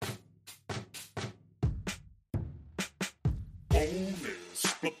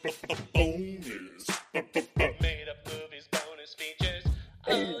Bonus. Bonus. Made up movies, bonus features.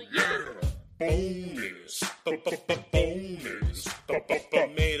 Oh yeah. Bonus. Bonus.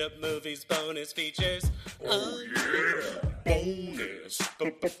 Made up movies, bonus features. Oh Yeah. Bonus.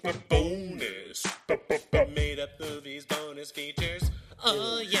 Bonus. Made up movies, bonus features.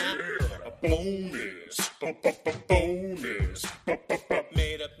 Oh yeah. Bonus. Bonus.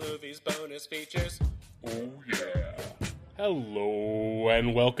 Made up movies, bonus features. Oh yeah. Hello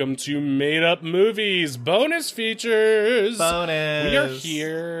and welcome to Made Up Movies Bonus Features. Bonus. We are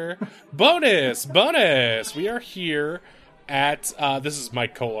here. Bonus. We are here at, this is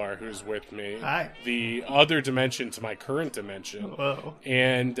Mike Kolar who's with me. Hi. The other dimension to my current dimension. Whoa.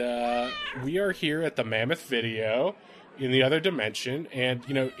 And we are here at the Mammoth Video in the other dimension. And,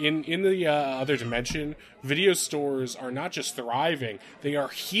 you know, in the other dimension, video stores are not just thriving, they are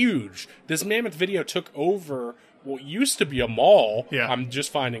huge. This Mammoth Video took over what used to be a mall. Yeah. I'm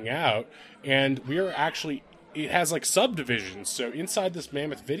just finding out. And we are actually, it has like subdivisions. So inside this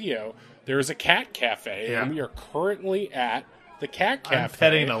Mammoth Video, there is a cat cafe. Yeah. And we are currently at the cat cafe. I'm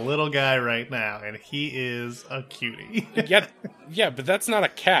petting a little guy right now, and he is a cutie. Yeah, but that's not a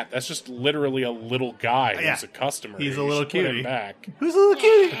cat. That's just literally a little guy who's Yeah. a customer. He's a You little should put him cutie. back. Who's a little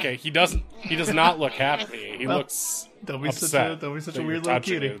cutie? Okay, he does not look happy. He Well, looks Don't be upset such a that weird you're little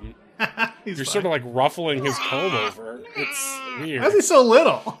touching cutie. him. He's You're fine. sort of like ruffling his comb over. It's weird. Why is he so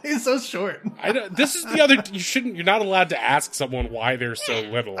little? He's so short. I don't, this is the other. You're not allowed to ask someone why they're so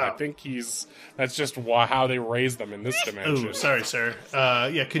little. I Oh. think that's just how they raise them in this dimension. Ooh, sorry, sir.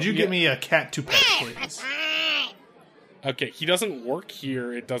 Yeah, could you get me a cat to pet, please? Okay, he doesn't work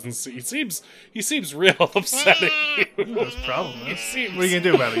here. It doesn't. He seems real upsetting you. That's a problem. Huh? seems- What are you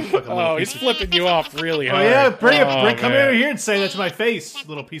gonna do about it? You fucking little Oh, he's piece of... flipping you off really Oh hard. yeah, bring it. Come man. over here and say that to my face,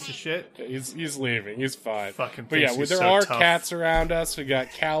 little piece of shit. He's leaving. He's fine. Fucking but yeah, thinks he's there so are tough. cats around us. We got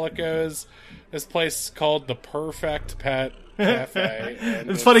calicos. This place is called the Perfect Pet Cafe.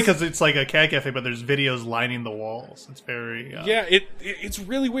 And It's funny because it's like a cat cafe, but there's videos lining the walls. It's very yeah, it's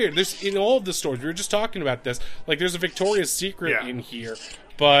really weird. There's in all of the stores. We were just talking about this. Like, there's a Victoria's Secret Yeah. in here,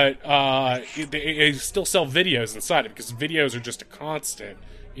 but they still sell videos inside it because videos are just a constant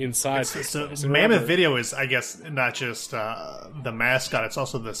inside. this So place. And Mammoth remember- Video is, I guess, not just the mascot. It's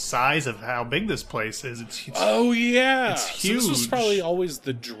also the size of how big this place is. It's Oh yeah, It's So this was huge. probably always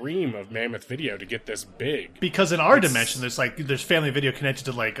the dream of Mammoth Video to get this big. because in our dimension, there's Family Video connected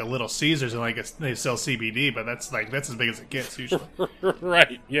to like a Little Caesars, and they sell CBD, but that's as big as it gets usually.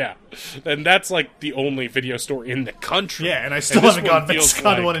 Right, yeah. And that's like the only video store in the country. Yeah, and I still this haven't one gone feels to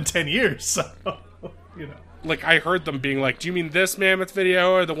like, one in 10 years. So you know, like, I heard them being like, do you mean this Mammoth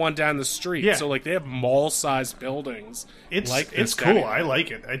Video or the one down the street? Yeah. So like they have mall-sized buildings. it's like this cool. down I here.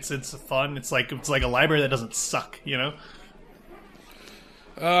 like it. It's fun. It's like a library that doesn't suck. You know.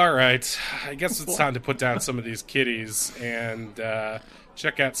 All right, I guess it's time to put down some of these kitties and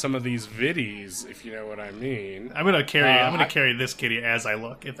check out some of these viddies, if you know what I mean. I'm gonna I- carry this kitty as I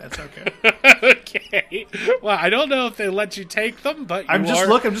look, if that's okay. Okay. Well, I don't know if they let you take them, but I'm just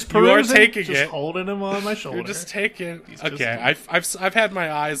you are perusing, taking just it. holding him on my shoulder. You're just taking. just- Okay, I've had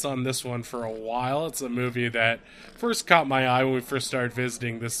my eyes on this one for a while. It's a movie that first caught my eye when we first started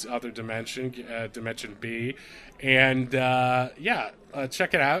visiting this other dimension, Dimension B, and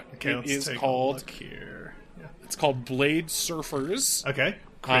check it out. Okay, It let's is take a called. look here. Yeah. It's called Blade Surfers. Okay,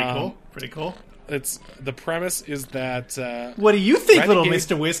 pretty Um, cool. Pretty cool. It's the premise is that. What do you think, little Renegade-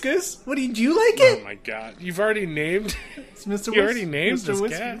 Mr. Whiskers? Do you like Oh it? my god! You've already named. It's Mr. You already named Mr. this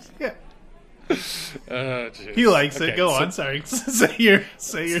Whiskers. cat? Yeah, Jeez. he likes it. Okay, Go so on. Sorry,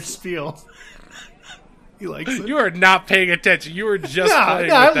 say your spiel. He likes it. You are not paying attention. You were just No, playing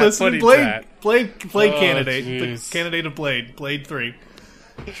with I'm that listening. pudding Blade tat. Oh, candidate. The jeez. candidate of Blade 3.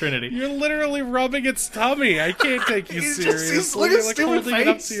 Trinity. You're literally rubbing its tummy. I can't take you He's just- seriously. he's looking You're like stupid holding it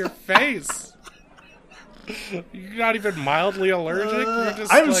up face. to your face. You're not even mildly allergic. You're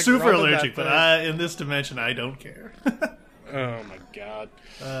just, I'm like, super rubbing allergic, that but thing. in this dimension, I don't care. Oh my god.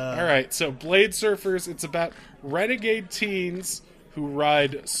 Alright, so Blade Surfers, it's about renegade teens who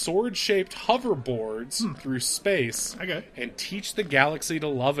ride sword-shaped hoverboards through space Okay. and teach the galaxy to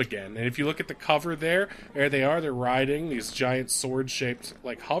love again. And if you look at the cover there they are. They're riding these giant sword-shaped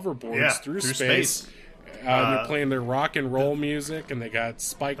like hoverboards Yeah, through through space. space. They're playing their rock and roll music, and they got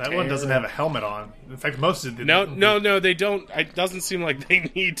spiked That hair. one doesn't have a helmet on. In fact, most of it. No, they don't. It doesn't seem like they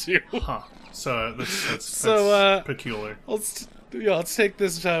need to. Huh. So that's So, peculiar. Let's take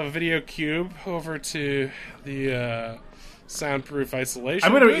this video cube over to the soundproof isolation.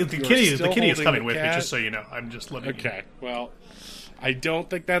 I'm gonna. booth. The You are kitty still is holding coming the with me, cat. just so you know. I'm just letting. Okay, well, I don't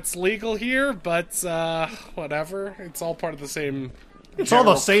think that's legal here, but whatever. It's all part of the same. It's all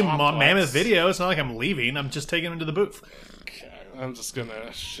the general same complex. mammoth video. It's not like I'm leaving. I'm just taking him to the booth. Okay, I'm just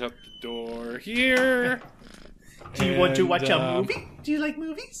gonna shut the door here. Do you want to And, watch a movie? Do you like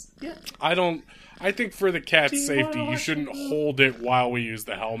movies? Yeah. I think for the cat's you safety, wanna you watch shouldn't a movie? hold it while we use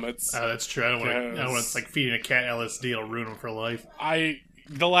the helmets. Oh, that's true. I don't want to. Yes. It's like feeding a cat LSD. It'll ruin him for life.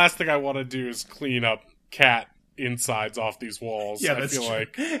 The last thing I want to do is clean up cat insides off these walls. Yeah, I that's feel true.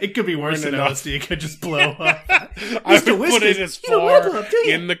 like It could be worse than enough. LSD. It could just blow up. I would Mr. put it Whiskers, as you don't far level up, do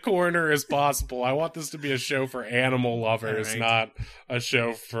you? in the corner as possible. I want this to be a show for animal lovers, All right. not a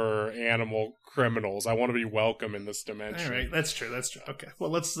show for animal criminals. I want to be welcome in this All dimension. right, that's true. That's true. Okay, well,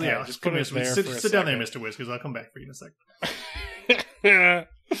 let's right, yeah, just come put it here, there sit, for a sit down there, second. Mr. Whiskers. I'll come back for you in a second.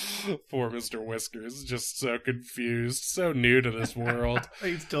 Poor Mr. Whiskers, just so confused, so new to this world.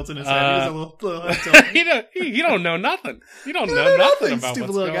 He's tilting his head. He's a little head tilt. You don't know nothing. You don't You know don't know nothing nothing, about stupid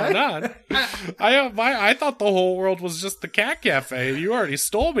what's little going guy. on. I thought the whole world was just the cat cafe. You already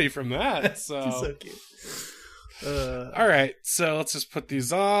stole me from that. So, He's so cute. all right. So let's just put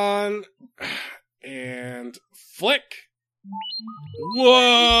these on and flick.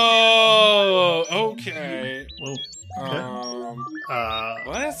 Whoa. Okay. Whoa.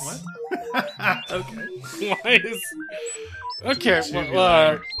 What? Okay. Why is? Okay.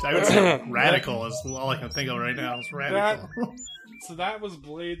 I would say radical is all I can think of right now. Is radical. So that was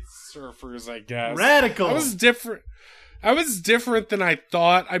Blade Surfers, I guess. Radical. I was different. I was different than I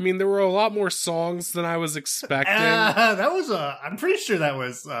thought. I mean, there were a lot more songs than I was expecting. That was I'm pretty sure that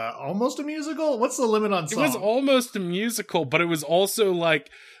was almost a musical. What's the limit on It song? was almost a musical, but it was also like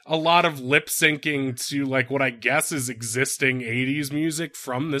a lot of lip syncing to like what I guess is existing 80s music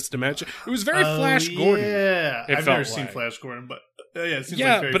from this dimension. It was very Flash Gordon. Yeah, it I've felt never seen like. Flash Gordon, but yeah, it seems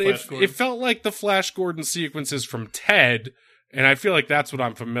Yeah, like very but Flash Gordon. it felt like the Flash Gordon sequences from Ted, and I feel like that's what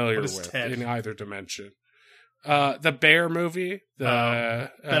I'm familiar What is with Ted? in either dimension. The Bear movie, Better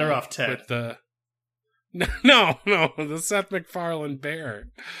Off Ted. with the no, the Seth MacFarlane Bear,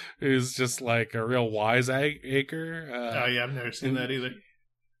 who's just like a real wiseacre. Oh yeah, I've never seen that either.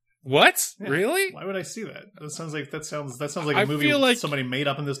 What? Yeah. Really? Why would I see that? That sounds like a I movie feel like- somebody made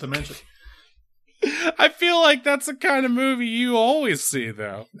up in this dimension. I feel like that's the kind of movie you always see,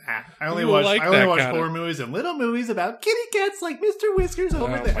 though. Nah, I only You watch like that watch kinda- horror movies and little movies about kitty cats like Mr. Whiskers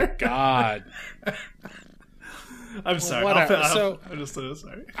over Oh there. my god! I'm sorry. whatever. I'm just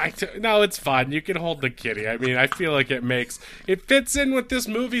sorry. No, it's fine. You can hold the kitty. I mean, I feel like it fits in with this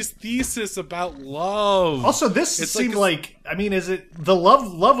movie's thesis about love. Also, this It's seemed like I mean, is it the love?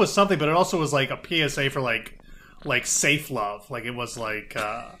 Love was something, but it also was like a PSA for like safe love. Like it was like.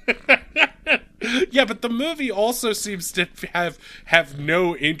 Yeah, but the movie also seems to have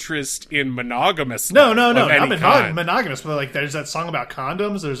no interest in monogamous. No, love of any not kind. monogamous, but like there's that song about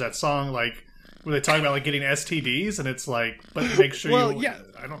condoms. There's that song like where they talk about like getting STDs, and it's like, but make sure Well, you. yeah.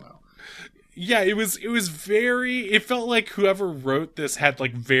 I don't know. Yeah, it was very. It felt like whoever wrote this had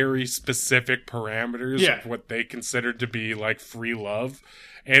like very specific parameters Yeah. of what they considered to be like free love,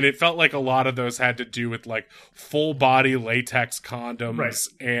 and it felt like a lot of those had to do with like full body latex condoms, Right.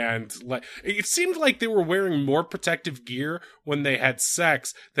 and like it seemed like they were wearing more protective gear when they had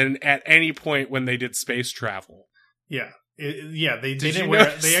sex than at any point when they did space travel. Yeah. They Did didn't you wear.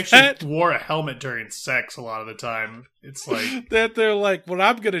 notice They actually that? wore a helmet during sex a lot of the time. It's like That they're like, what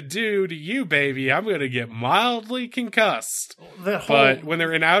I'm gonna do to you, baby, I'm gonna get mildly concussed. that whole. But when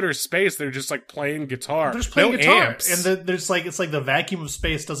they're in outer space, they're just like playing guitar. They're just playing no guitar, amps. and there's like it's like the vacuum of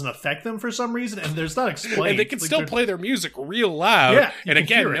space doesn't affect them for some reason, and there's not explained. And they can Like, still they're- play their music real loud. Yeah, you and can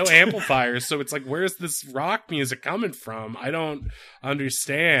again, hear no it. amplifiers. So it's like, where's this rock music coming from? I don't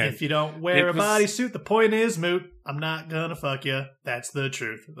understand. If you don't wear It a was- bodysuit, the point is moot. I'm not gonna fuck you. That's the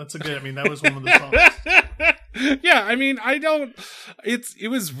truth. That's a good. I mean, that was one of the songs. Yeah, I mean, I don't. It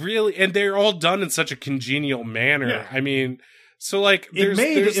was really, and they're all done in such a congenial manner. Yeah. I mean, so like, It there's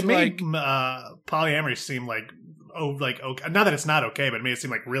made like, polyamory seem like okay. Not that it's not okay, but it made it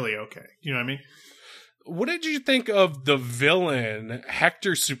seem like really okay. You know what I mean? what did you think of the villain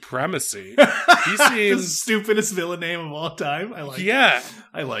Hector Supremacy? He The seems, stupidest villain name of all time. I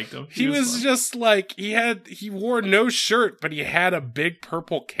liked him. He was fun. just like he wore no shirt, but he had a big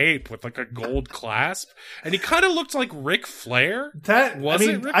purple cape with like a gold clasp, and he kind of looked like Ric Flair. that. Was I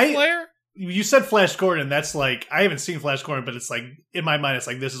mean, it Ric Flair? You said Flash Gordon. That's like, I haven't seen Flash Gordon, but it's like, in my mind, it's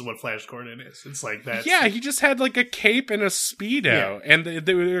like, this is what Flash Gordon is. It's like that. Yeah, he just had like a cape and a Speedo. And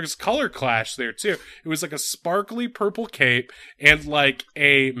there was color clash there too. It was like a sparkly purple cape and like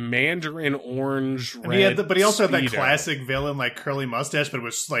a mandarin orange red But he also had that Speedo. classic villain, like curly mustache, but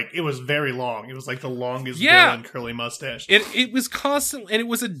it was very long. It was like the longest villain curly mustache. It was constant, and it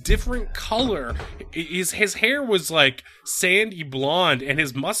was a different color. His hair was like sandy blonde, and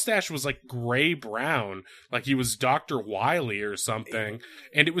his mustache was like gray brown, like he was Dr. Wily or something.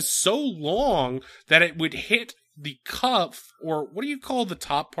 And it was so long that it would hit the cuff, or what do you call the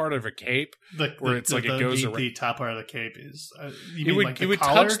top part of a cape? It goes around. The top part of the cape is. It would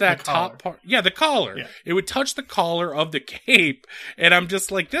touch that top part. Yeah, the collar. Yeah. It would touch the collar of the cape, and I'm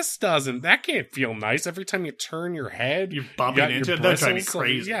just like, that can't feel nice. Every time you turn your head, you're bumping into it. That drive me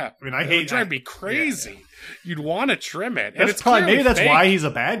crazy. Yeah, I mean, I hate. It drive me crazy. Yeah. You'd want to trim it. And that's probably maybe that's fake. Why he's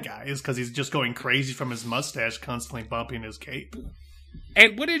a bad guy, is because he's just going crazy from his mustache, constantly bumping his cape.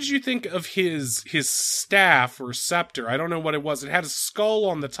 And what did you think of his staff or scepter? I don't know what it was. It had a skull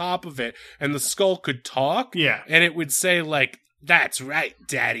on the top of it, and the skull could talk. Yeah, and it would say like, "That's right,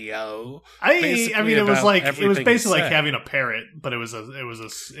 Daddy-O." I mean, it was basically like having a parrot, but it was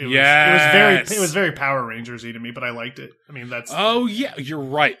very Power Rangers-y to me, but I liked it. I mean, that's. Oh yeah, you're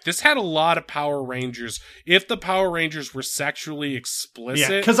right. This had a lot of Power Rangers. If the Power Rangers were sexually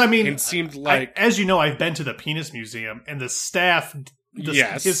explicit, because I mean, it seemed like, as you know, I've been to the Penis Museum, and the staff.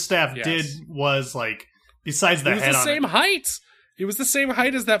 His staff was like, besides the head, it was the same height. It was the same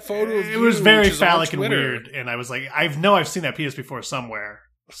height as that photo of it was very phallic and weird, and I was like, I've seen that penis before somewhere.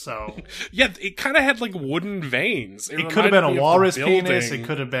 So yeah, it kind of had like wooden veins. It could have been a walrus penis. It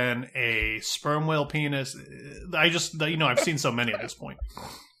could have been a sperm whale penis. I've seen so many at this point.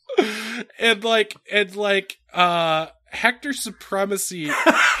 and Hector Supremacy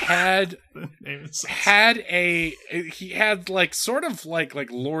had like sort of like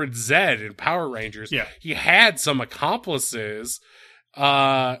Lord Zed in Power Rangers. Yeah, he had some accomplices. We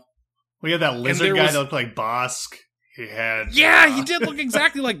had that lizard guy that looked like Bosk. He had he did look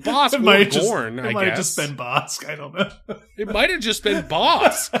exactly like Bosk. It might have just been Bosk. I don't know. It might have just been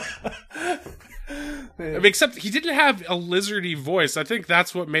Bosk. Except he didn't have a lizardy voice. I think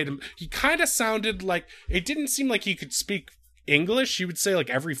that's what made him. He kind of sounded like, it didn't seem like he could speak English. He would say like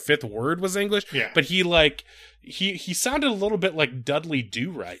every fifth word was English. Yeah. But he sounded a little bit like Dudley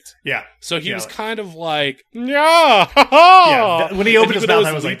Do-Right. Yeah. So he was kind of like, yeah. When he opened his mouth,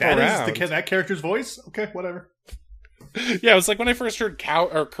 I was like, that character's voice? Okay, whatever. Yeah, it was like when I first heard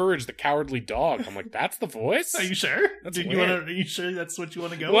Courage the Cowardly Dog. I'm like, that's the voice? Are you sure? Are you sure that's what you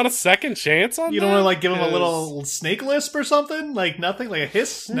want to go? You want a second chance on that? You don't want to like give him a little snake lisp or something? Like nothing? Like a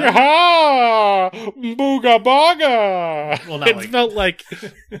hiss? No? Yeah! Booga baga! Well, not felt like...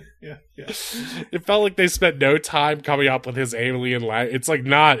 yeah. It felt like they spent no time coming up with his alien language.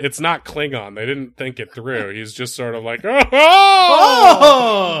 It's not Klingon. They didn't think it through. He's just sort of like,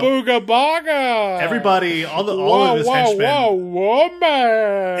 oh! Booga baga! Everybody, all of his henchmen.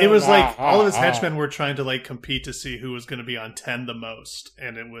 Woman! It was like all of his henchmen were trying to like compete to see who was going to be on 10 the most,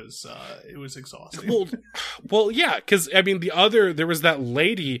 and it was exhausting. Well, yeah, because I mean there was that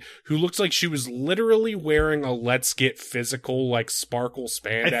lady who looks like she was literally wearing a Let's Get Physical like sparkle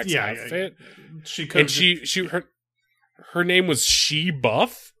spandex outfit. She could, and her name was She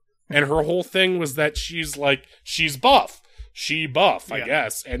Buff, and her whole thing was that she's buff. She buff, I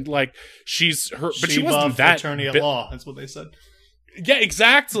guess, and like but she wasn't that attorney at law. That's what they said. Yeah,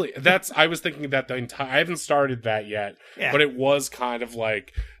 exactly. I was thinking that I haven't started that yet, but it was kind of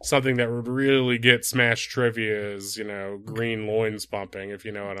like something that would really get Smash Trivia is, green loins pumping, if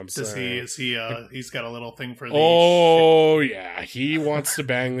you know what I'm saying. He's got a little thing for the... Oh, yeah. He wants to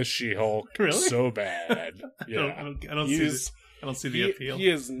bang the She-Hulk really? So bad. Yeah. I don't see the appeal. He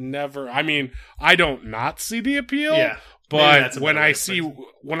is never... I mean, I don't not see the appeal. Yeah. But when I see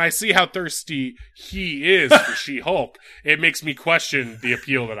how thirsty he is for She-Hulk, it makes me question the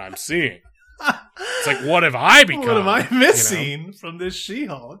appeal that I'm seeing. It's like, what have I become? What am I missing from this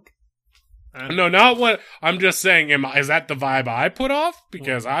She-Hulk? No, not what I'm just saying. Is that the vibe I put off?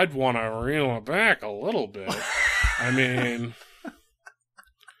 Because I'd want to reel it back a little bit. I mean,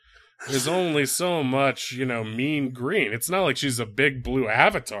 there's only so much, mean green. It's not like she's a big blue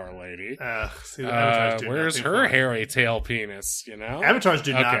Avatar lady. Where's her hairy tail penis? Avatars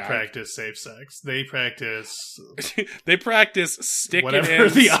do not practice safe sex. They practice. They practice stick it in a river,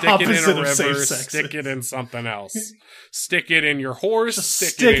 stick it in something else, stick it in your horse,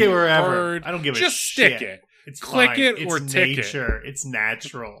 stick it in wherever. Your bird. I don't give a shit. Just stick it. It's click fine. it or it's tick nature. it. It's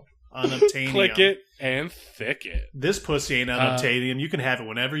natural. Unobtainium. Click it and thick it. This pussy ain't unobtainium. You can have it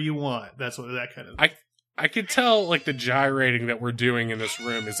whenever you want. That's what that kind of. I could tell, like, the gyrating that we're doing in this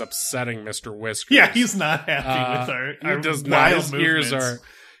room is upsetting Mr. Whiskers. Yeah, he's not happy with our he does wild not. His movements. ears are.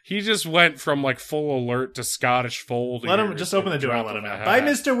 He just went from, like, full alert to Scottish fold. Let him just open the door and let him out. Bye,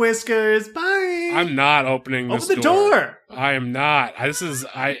 Mr. Whiskers. Bye. I'm not opening this door. Open the door. I am not. This is.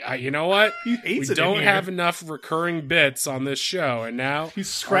 I. You know what? He hates we it don't in here. have enough recurring bits on this show, and now he's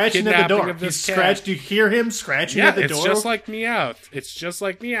scratching at the door. Do you hear him scratching at the door? It's just like Meowth. It's just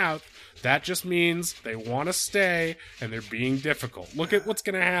like Meowth. That just means they want to stay, and they're being difficult. Look at what's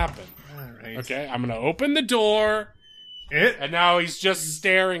going to happen. All right. Okay, I'm going to open the door, and now he's just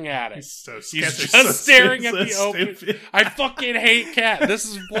staring at it. He's so He's just staring at the open. I fucking hate cat. This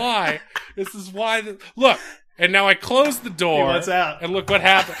is why. Look. And now I close the door. He wants out. And look what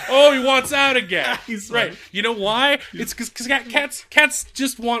happened. Oh, he wants out again. He's right. You know why? It's because cats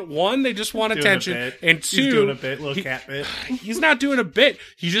just want, one, they just want attention. And two, he's doing a bit, little cat bit. He's not doing a bit.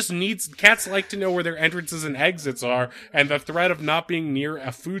 He just needs, cats like to know where their entrances and exits are. And the threat of not being near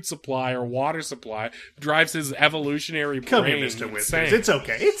a food supply or water supply drives his evolutionary brain Come here, Mr. Whiskers. It's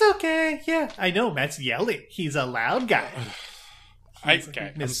okay. It's okay. Yeah, I know. Matt's yelling. He's a loud guy.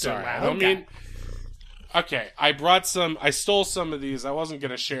 I'm sorry. I don't mean... Okay, I stole some of these. I wasn't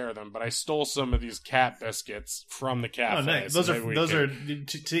going to share them, but I stole some of these cat biscuits from the cafe. Oh, nice. Those are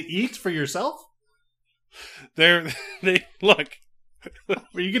to eat for yourself? They look.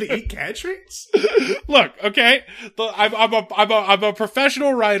 Are you going to eat cat treats? Look, okay. I'm a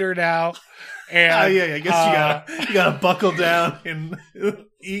professional writer now. And, yeah. I guess you gotta buckle down and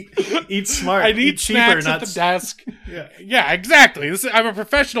eat smart. I need snacks at the desk. Yeah, exactly. I'm a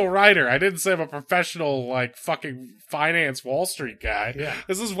professional writer. I didn't say I'm a professional, like, fucking finance Wall Street guy. Yeah.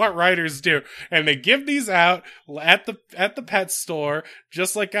 This is what writers do. And they give these out at the pet store,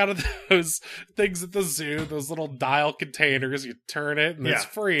 just like out of those things at the zoo, those little dial containers. You turn it and it's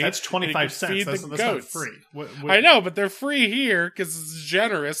free. That's 25 cents. That's not free. I know, but they're free here because it's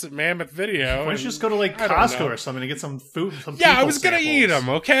generous at Mammoth Video. Why don't you just go to, like, Costco or something and get some food? I was going to eat them,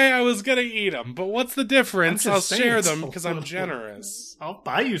 okay? I was going to eat them. But what's the difference? I'll share them because I'm generous. I'll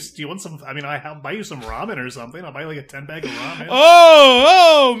buy you. Do you want some? I mean, I'll buy you some ramen or something. I'll buy you like a 10-bag of ramen.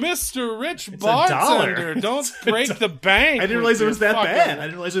 Oh, Mr. Rich it's Bartender. Don't break the bank. I didn't realize it was that bad. I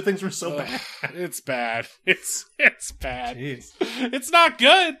didn't realize the things were so bad. It's bad. It's bad. Jeez. It's not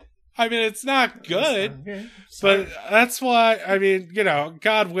good. I mean, it's not good, but that's why, I mean, you know,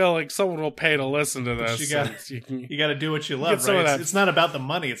 God willing, someone will pay to listen to this. You got to do what you love, right? It's not about the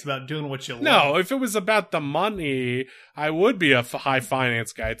money. It's about doing what you love. No, if it was about the money, I would be a high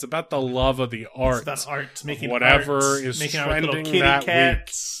finance guy. It's about the love of the art. It's about art. Making whatever art, is making trending little kitty that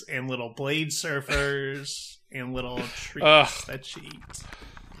cats week. And little blade surfers and little treats that you eat.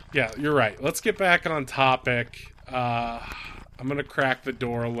 Yeah, you're right. Let's get back on topic. I'm going to crack the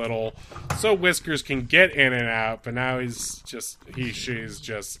door a little so Whiskers can get in and out, but now she's just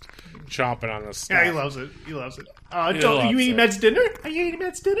chomping on the stuff. Yeah, he loves it. You eating Matt's dinner? Are you eating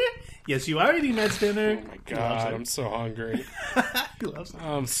Matt's dinner? Yes, you are eating Matt's dinner. Oh my God, I'm so hungry. He loves it.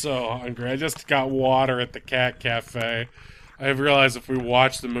 I'm so hungry. I just got water at the cat cafe. I realized if we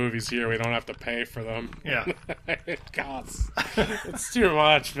watch the movies here, we don't have to pay for them. Yeah. It costs. It's too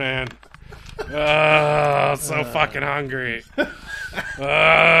much, man. I'm so fucking hungry.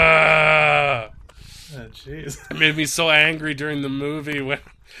 Jeez. It made me so angry during the movie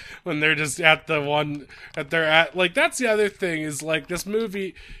when they're just at like, that's the other thing is, like, this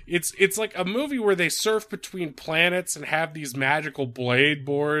movie, it's like a movie where they surf between planets and have these magical blade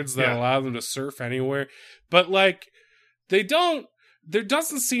boards that allow them to surf anywhere, but, like, there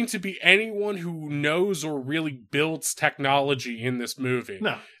doesn't seem to be anyone who knows or really builds technology in this movie.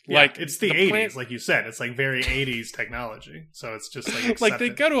 No. Like, it's the 80s, like you said. It's like very 80s technology. So it's just like accepted. Like, they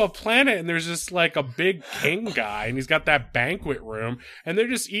go to a planet and there's just like a big king guy and he's got that banquet room and they're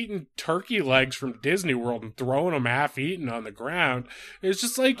just eating turkey legs from Disney World and throwing them half eaten on the ground. It's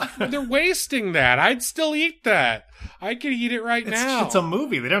just like, they're wasting that. I'd still eat that. I could eat it now. It's a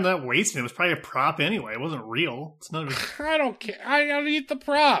movie. They don't not wasting it. It was probably a prop anyway. It wasn't real. It's not. I don't care. I gotta eat the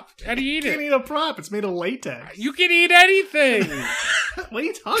prop. How do you eat it? You can't eat a prop. It's made of latex. You can eat anything. What are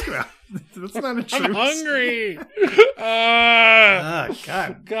you talking about? That's not a truth. I'm hungry.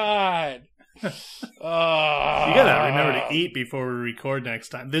 God. You gotta remember to eat before we record next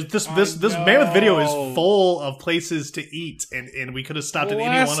time. This Mammoth Video is full of places to eat, and we could have stopped at any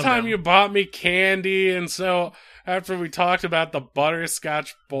one of them. Last time you bought me candy, and so after we talked about the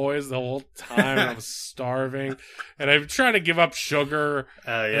butterscotch boys the whole time, I was starving, and I'm trying to give up sugar,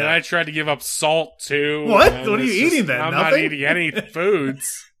 and I tried to give up salt too. What are you eating then? I'm Nothing? not eating any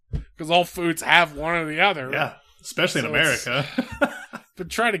foods. because all foods have one or the other. Yeah, especially in So America. But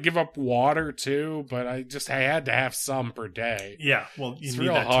try to give up water too, but I had to have some per day. Yeah, well, you It's need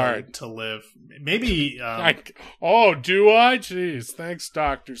real that hard. to live. Maybe. Do I? Jeez, thanks,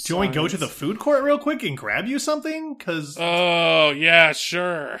 Doctor. Do you want to go to the food court real quick and grab you something? Because Oh yeah,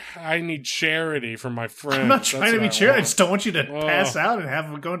 sure. I need charity from my friends. I'm not trying That's to be what I cheery. I want. just don't want you to pass out and have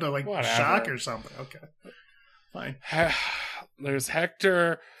them go into like Whatever. shock or something. Okay, fine. There's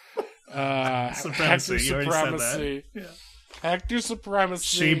Hector. Supremacy. Hector You already said that. Supremacy. Yeah. Hector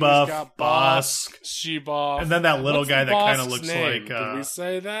Supremacy. She-Buff, He's got Bosk. She-Buff. And then that little What's guy the that kind of Bosk's looks name? like Did we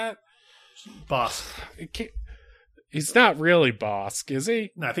say that? Bosk. He's not really Bosk, is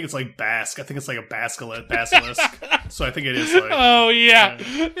he? No, I think it's like Bask. I think it's like a basilisk. So I think it is like. Oh yeah.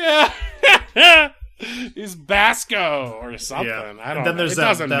 He's Basco or something. Yeah. I don't And then know. there's It that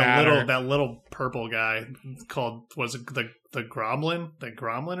doesn't matter. little purple guy called, was it the Gromlin? The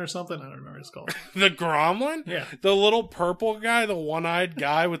Gromlin or something? I don't remember what it's called. The Gromlin? Yeah. The little purple guy, the one-eyed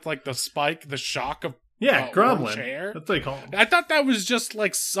guy with like the spike, the shock of Yeah, orange Gromlin. hair. That's what they call him. I thought that was just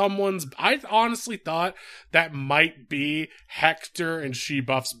like someone's. I honestly thought that might be Hector and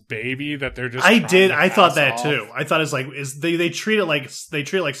She-Buff's baby. That they're just. I trying did. to I thought pass that off. too. I thought it's like they treat it like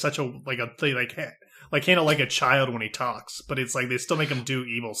such a thing like handle like a child when he talks, but it's like they still make him do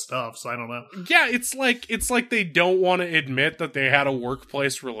evil stuff. So I don't know. Yeah, it's like they don't want to admit that they had a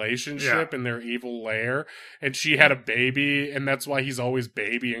workplace relationship in their evil lair, and she had a baby, and that's why he's always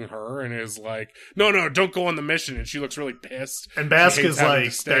babying her, and is like, no, don't go on the mission, and she looks really pissed. And She Bask hates is having to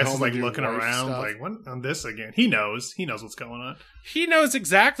like stay home Bask is and like do looking wife around stuff. like what on this again. He knows what's going on. He knows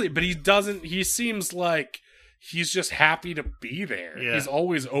exactly, but he doesn't. He seems like he's just happy to be there. Yeah. He's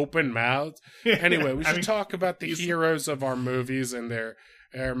always open mouthed. Anyway, we I should mean, talk about the heroes of our movies and their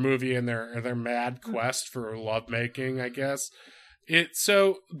movie and their mad quest for lovemaking, I guess.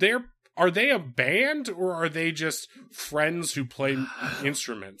 Are they a band or are they just friends who play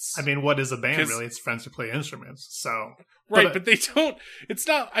instruments? I mean, what is a band 'Cause- really? It's friends who play instruments. So right, but they don't. It's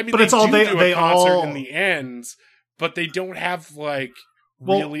not. I mean, But they it's all do they- do they a concert all- in the end, but they don't have like.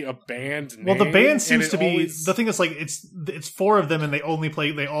 Well- really a band name. well, the band and seems it to be always- the thing is like it's four of them and they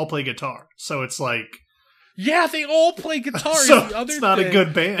all play guitar. So it's like Yeah, they all play guitar. So is the other it's not a thing.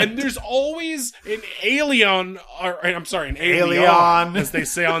 good band. And there's always an alien, an Alien. alien, as they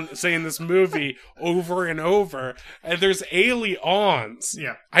say in this movie over and over. And there's aliens.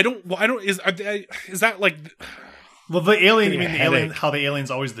 yeah. Is that like? Well, the alien, you Getting mean a the alien? headache. How the alien's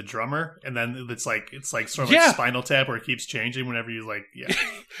always the drummer, and then it's like sort of Yeah. like Spinal Tap, where it keeps changing whenever you like. Yeah,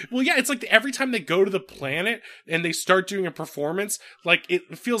 Well, yeah, it's like every time they go to the planet and they start doing a performance, like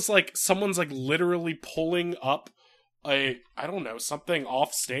it feels like someone's like literally pulling up something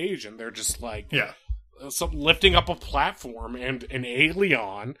off stage, and they're just like, yeah. lifting up a platform, and an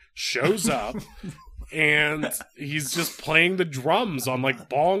alien shows up. And he's just playing the drums on like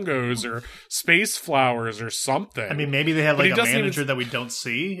bongos or space flowers or something. I mean, maybe they have But like he a doesn't even- manager that we don't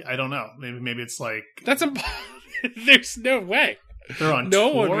see. I don't know. Maybe it's like That's impossible. There's no way. they're on No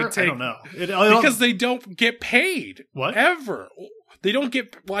tour. one would I take- don't know Because they don't get paid. What? Ever. They don't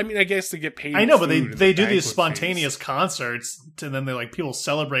get. Well, I mean, I guess they get paid. I know, but food and they do banquet these fees. spontaneous concerts, and then they like people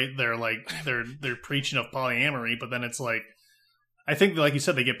celebrate their preaching of polyamory. But then it's like, I think like you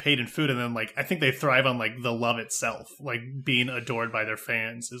said, they get paid in food, and then like I think they thrive on like the love itself, like being adored by their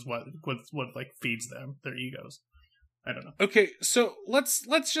fans is what like feeds them their egos. I don't know. Okay, so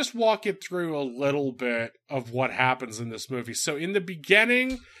let's just walk it through a little bit of what happens in this movie. So in the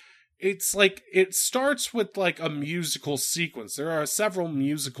beginning, it's like it starts with like a musical sequence. There are several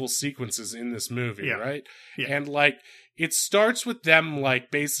musical sequences in this movie, Yeah. right? Yeah. And like it starts with them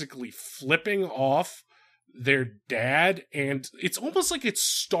like basically flipping off their dad, and it's almost like it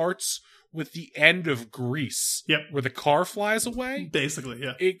starts with the end of Grease. Yep. Where the car flies away. Basically,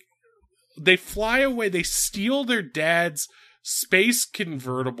 yeah. They fly away, they steal their dad's space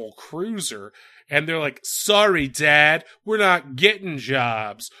convertible cruiser, and they're like, sorry, Dad, we're not getting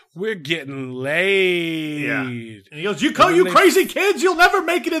jobs. We're getting laid. Yeah. And he goes, then you they- crazy kids, you'll never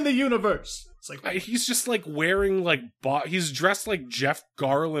make it in the universe. It's like, He's just like wearing like, he's dressed like Jeff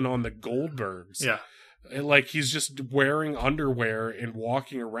Garlin on the Goldbergs. yeah. Like he's just wearing underwear and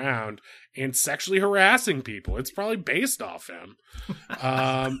walking around and sexually harassing people. It's probably based off him.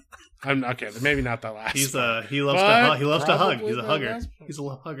 I'm okay. Maybe not that last. He one. loves But to hug. probably He's a the hugger. last He's a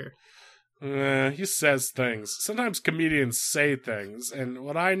little hugger. He says things. Sometimes comedians say things, and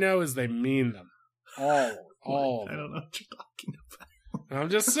what I know is they mean them. All. I don't know what you're talking about. I'm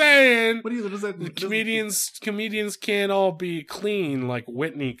just saying. What is that? Comedians can't all be clean like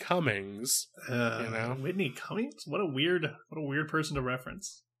Whitney Cummings. You know? Whitney Cummings? What a weird person to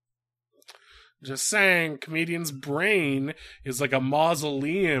reference. Just saying, comedian's brain is like a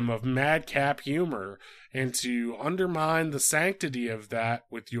mausoleum of madcap humor, and to undermine the sanctity of that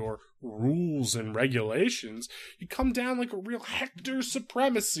with your rules and regulations, you come down like a real Hector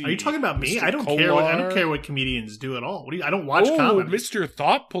supremacy. Are you talking about me? Mr. I don't Kolar. care. I don't care what comedians do at all. What do you, I don't watch comedy. Mr.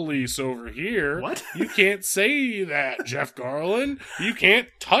 Thought Police over here. What? You can't say that, Jeff Garland. You can't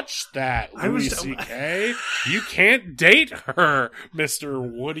touch that, Louis C.K. You can't date her, Mr.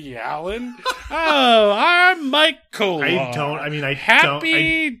 Woody Allen. Oh, I'm Mike Kolar.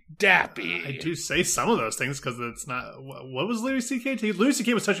 Happy Dappy. I do say some of those things because it's not. What was Louis C.K.? Louis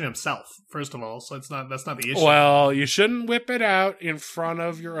C.K. was touching himself, first of all, so that's not the issue. Well, you shouldn't whip it out in front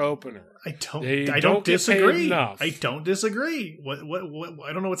of your opener. I don't disagree. I don't disagree. What?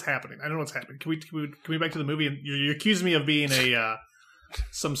 I don't know what's happening. I don't know what's happening. Can we back to the movie? And you're accusing me of being a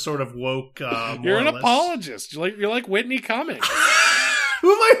some sort of woke. You're an apologist. You're like Whitney Cummings.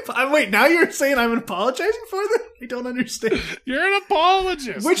 Who am I? Wait, now you're saying I'm apologizing for them? I don't understand. You're an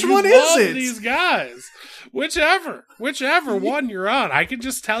apologist. Which you one love is it? These guys. Whichever one you're on. I can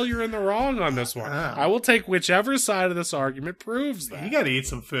just tell you're in the wrong on this one. I will take whichever side of this argument proves that. You got to eat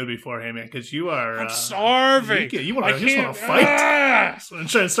some food beforehand, man, because you are. I'm starving. You want to fight? I'm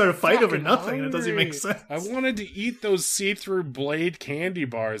trying to start a fight over nothing. Hungry. It doesn't make sense. I wanted to eat those see-through Blade candy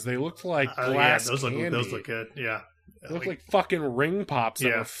bars. They look like glass candy. Those look good. Yeah. They look like fucking ring pops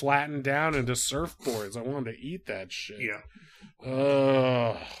that were flattened down into surfboards. I wanted to eat that shit. Yeah.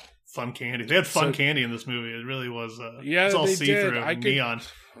 Fun candy. They had fun candy in this movie. It really was. It's all see-through neon.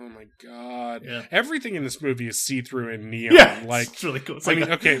 Oh my god! Yeah. Everything in this movie is see-through and neon. Yeah, like it's really cool. It's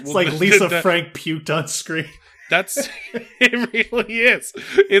like Lisa Frank puked on screen. That's it. Really is.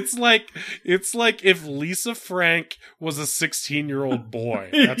 It's like if Lisa Frank was a 16-year-old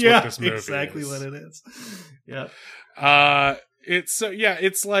boy. That's what this movie exactly is. what it is. Yeah.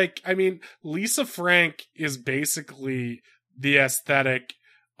 It's like, I mean, Lisa Frank is basically the aesthetic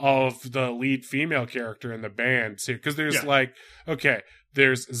of the lead female character in the band too, because there's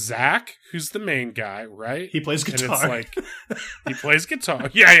Zach, who's the main guy, right? He plays guitar. And it's like, he plays guitar.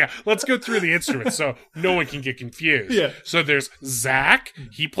 Yeah. Let's go through the instruments so no one can get confused. Yeah. So there's Zach.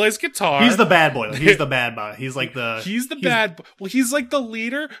 He plays guitar. He's the bad boy. He's the bad boy. He's like the... Well, he's like the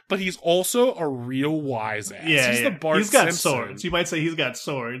leader, but he's also a real wise ass. Yeah, he's the Bart He's got Simpson. swords. You might say he's got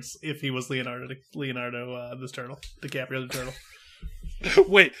swords if he was Leonardo this turtle. DiCaprio the turtle.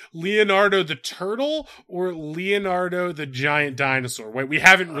 Wait, Leonardo the turtle or Leonardo the giant dinosaur? Wait, we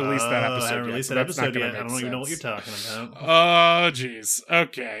haven't released that episode yet. I haven't released that episode yet. I don't even know what you're talking about. Oh, jeez.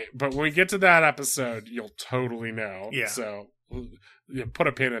 Okay, but when we get to that episode, you'll totally know. Yeah. So, put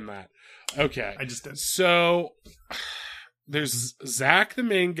a pin in that. Okay. I just did. So, there's Zach, the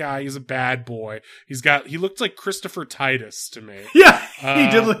main guy. He's a bad boy. He looked like Christopher Titus to me. Yeah, he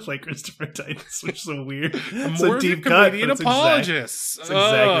did look like Christopher Titus, which is so weird. It's more a deep of a cut. comedian apologist. That's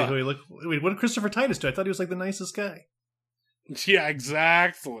exactly who he looked. Wait, what did Christopher Titus do? I thought he was like the nicest guy. Yeah,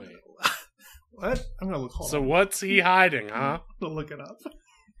 exactly. What? I'm gonna look. So what's he hiding, huh? I'm gonna look it up.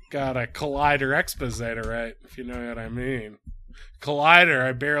 Got a Collider expositor, right? If you know what I mean. Collider,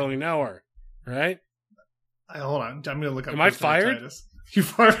 I barely know her, right? Hold on, I'm gonna look up. Am I fired? Titus. You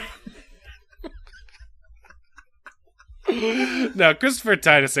fired? No, Christopher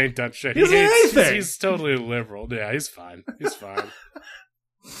Titus ain't done shit. He doesn't do anything. He's totally liberal. Yeah, he's fine. He's fine.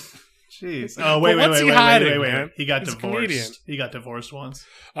 Jeez. Oh wait. He got divorced. He got divorced once.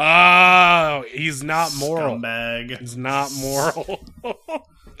 Oh, he's not moral. Scumbag. He's not moral.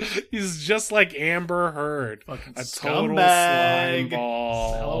 He's just like Amber Heard. Fucking a total scumbag. slime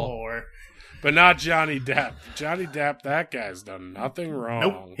ball. Whore. But not Johnny Depp. Johnny Depp, that guy's done nothing wrong.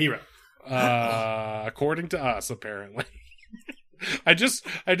 Nope, hero. According to us, apparently. I just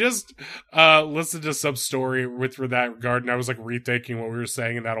listened to some story with that regard, and I was like rethinking what we were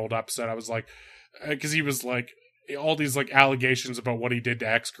saying in that old episode. I was like, because he was like all these like allegations about what he did to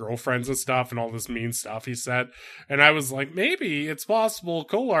ex-girlfriends and stuff, and all this mean stuff he said, and I was like, maybe it's possible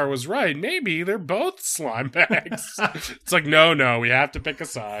Kolar was right. Maybe they're both slime bags. It's like, no, we have to pick a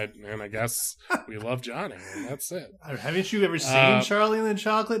side, and I guess we love Johnny, and that's it. Haven't you ever seen Charlie and the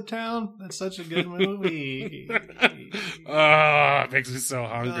Chocolate Town? That's such a good movie. It makes me so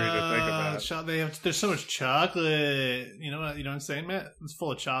hungry to think about it. There's so much chocolate. You know what I'm saying, Matt? It's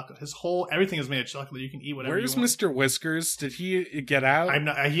full of chocolate. Everything is made of chocolate. You can eat whatever. Where's you want. Mr. Whiskers? Did he get out? I'm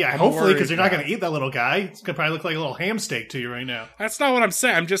not. Hopefully, because you're not going to eat that little guy. It's going to probably look like a little ham steak to you right now. That's not what I'm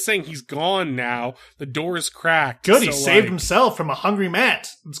saying. I'm just saying he's gone now. The door is cracked. Good. He saved himself from a hungry Matt.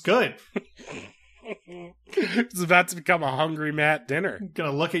 It's good. It's about to become a hungry Matt dinner. You're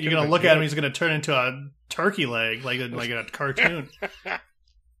gonna look at him. He's going to turn into a turkey leg, like in a cartoon.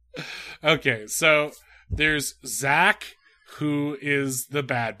 Okay, so there's Zach, who is the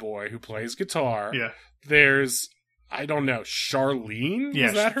bad boy who plays guitar. Yeah. There's, I don't know, Charlene? Yeah,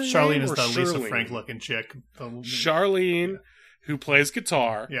 Is that her Charlene name? is Or the Lisa Shirlene? Frank looking chick. Charlene, who plays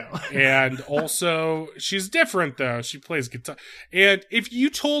guitar. Yeah. And also, she's different, though. She plays guitar. And if you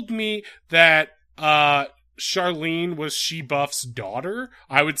told me that Charlene was She-Buff's daughter,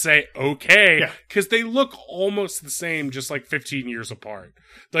 I would say, okay. Yeah. Because they look almost the same, just like 15 years apart.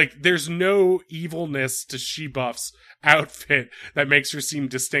 Like, there's no evilness to She-Buff's outfit that makes her seem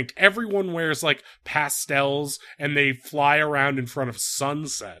distinct. Everyone wears, like, pastels, and they fly around in front of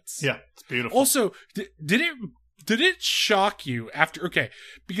sunsets. Yeah, it's beautiful. Also, did it shock you after? Okay,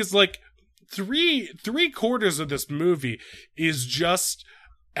 because like three quarters of this movie is just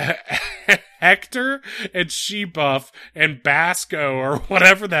Hector and She-Buff and Basco or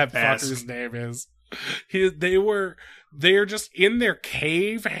whatever that fucker's name is. They're just in their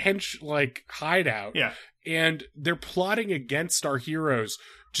cave hideout. Yeah. And they're plotting against our heroes,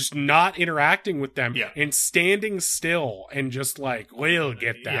 just not interacting with them and standing still and just like, we'll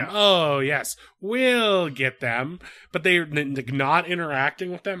get them. Yeah. Oh, yes, we'll get them. But they're not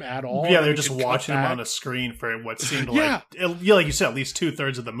interacting with them at all. Yeah, they're just watching them on a screen for what seemed like, like you said, at least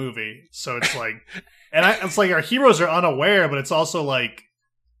 2/3 of the movie. So it's like, it's like our heroes are unaware, but it's also like,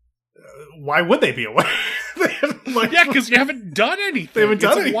 why would they be aware? Yeah, because you haven't done anything. They haven't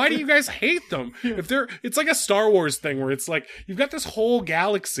done anything. Why do you guys hate them? It's like a Star Wars thing where it's like, you've got this whole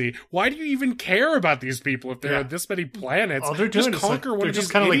galaxy. Why do you even care about these people if there are this many planets? All they're doing just conquer one they're of just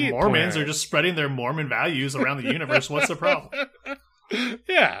these kind of like idiot Mormons. planets. They're just spreading their Mormon values around the universe. What's the problem?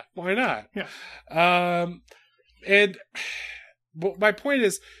 Yeah, why not? Yeah. And my point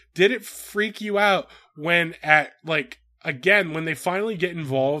is, did it freak you out when when they finally get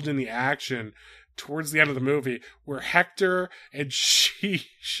involved in the action towards the end of the movie, where Hector and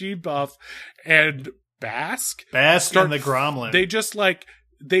She-Buff and Bask and the Gromlin, they just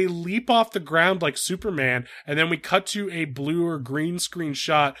they leap off the ground like Superman, and then we cut to a blue or green screen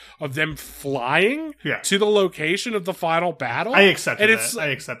shot of them flying to the location of the final battle. I accepted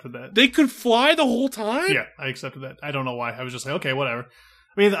that. They could fly the whole time? Yeah, I accepted that. I don't know why. I was just like, okay, whatever.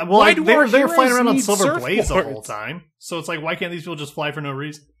 I mean, well, why they were flying around on silver blades the whole time. So it's like, why can't these people just fly for no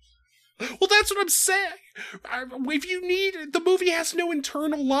reason? Well, that's what I'm saying. If you need, the movie has no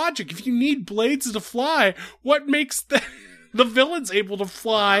internal logic. If you need blades to fly, what makes the villains able to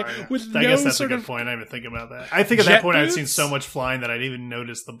fly with I no guess that's sort a good of point. I didn't even think about that. I think at jet that point I'd boots? seen so much flying that I didn't even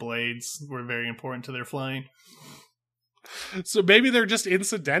notice the blades were very important to their flying. So maybe they're just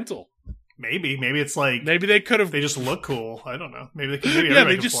incidental. Maybe it's like maybe they could have. They just look cool. I don't know. Maybe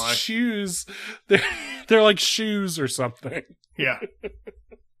they just fly. shoes. They're like shoes or something. Yeah.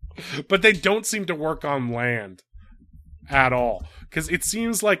 But they don't seem to work on land at all. Because it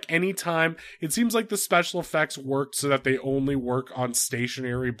seems like the special effects worked so that they only work on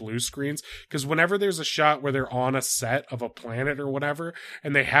stationary blue screens. Because whenever there's a shot where they're on a set of a planet or whatever,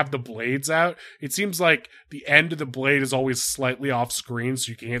 and they have the blades out, it seems like the end of the blade is always slightly off screen, so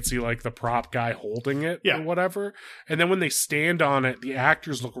you can't see like the prop guy holding it or whatever. And then when they stand on it, the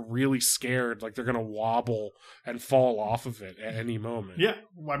actors look really scared, like they're going to wobble and fall off of it at any moment. Yeah.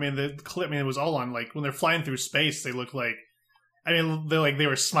 Well, I mean, it was all on, like, when they're flying through space, they look like, I mean, they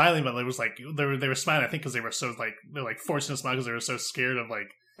were smiling, but it was like they were smiling. I think because they were so they're forcing to smile because they were so scared of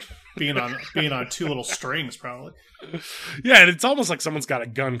being on two little strings, probably. Yeah, and it's almost like someone's got a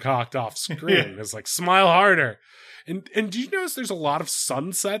gun cocked off screen. It's like, smile harder. And do you notice there's a lot of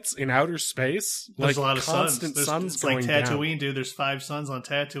sunsets in outer space? There's a lot of constant suns. It's going like Tatooine, down. dude. There's 5 suns on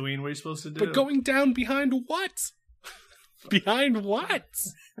Tatooine. What are you supposed to do? But going down behind what? Behind what?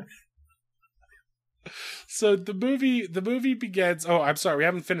 So the movie begins. Oh, I'm sorry, we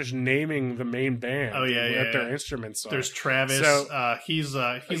haven't finished naming the main band. Oh yeah, what their instruments are. There's Travis. So, he's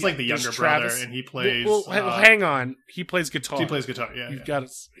like the younger brother, and he plays. Well, hang on, he plays guitar. He plays guitar. Yeah, you've got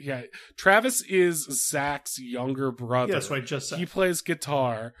it. Yeah, Travis is Zach's younger brother. Yeah, that's what I just said. He plays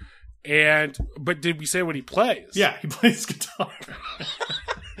guitar, but did we say what he plays? Yeah, he plays guitar.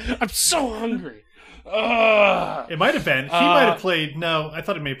 I'm so hungry. It might have been. He might have played. No, I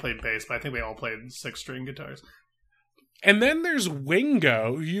thought he may have played bass, but I think they all played 6-string guitars. And then there's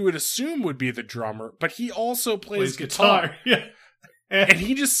Wingo, who you would assume would be the drummer, but he also plays guitar. Yeah. And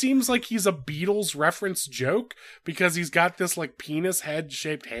he just seems like he's a Beatles reference joke because he's got this like penis head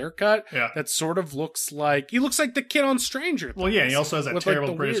shaped haircut that sort of looks like the kid on Stranger Things. Well, yeah, he also has that with, terrible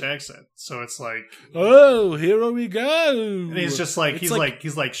like, British accent. So it's like, oh, here we go. And he's just like he's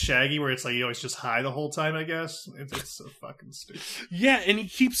like Shaggy, where it's like he always just high the whole time. I guess it's so fucking stupid. Yeah, and he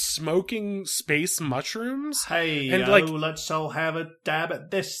keeps smoking space mushrooms. Hey, and let's all have a dab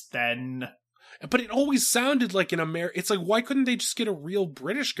at this then. But it always sounded like an American. It's like, why couldn't they just get a real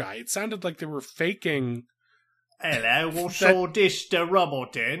British guy? It sounded like they were faking. Hello, what's all this the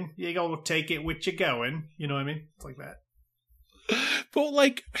robot in? You gonna take it with you going? You know what I mean? It's like that. But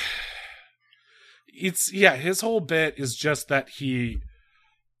like, his whole bit is just that he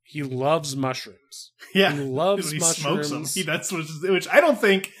loves mushrooms. Yeah, he loves he mushrooms. Smokes them. Which I don't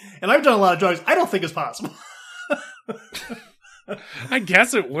think, and I've done a lot of drugs. I don't think is possible. I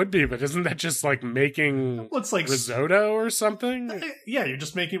guess it would be, but isn't that just like making risotto or something? Yeah, you're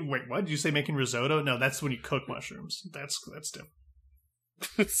just making. Wait, what? Did you say making risotto? No, that's when you cook mushrooms. That's different.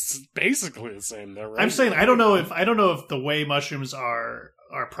 It's basically the same, though, right? I'm saying I don't know if the way mushrooms are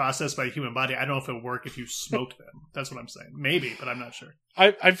processed by the human body. I don't know if it would work if you smoked them. That's what I'm saying. Maybe, but I'm not sure.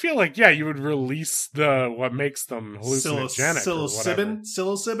 I feel like you would release what makes them hallucinogenic.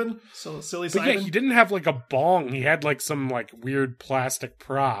 Psilocybin. But yeah, he didn't have like a bong. He had like some like weird plastic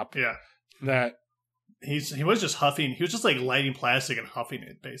prop. Yeah, that he was just huffing. He was just like lighting plastic and huffing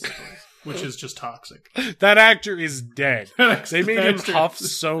it, basically, which is just toxic. That actor is dead. They made him huff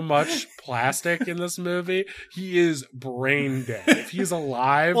so much plastic in this movie. He is brain dead. If he's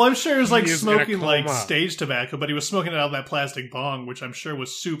alive, well, I'm sure he was like smoking like stage tobacco, but he was smoking it out of that plastic bong, which I'm sure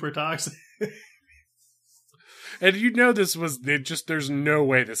was super toxic. And there's no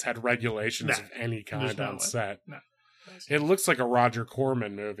way this had regulations of any kind on set. No. It looks like a Roger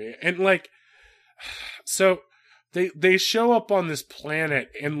Corman movie. And like, so they show up on this planet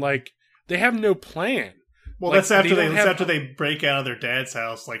and like they have no plan. Well, like, that's after they break out of their dad's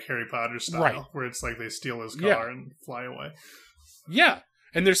house, like Harry Potter style, right? Where it's like they steal his car and fly away. Yeah,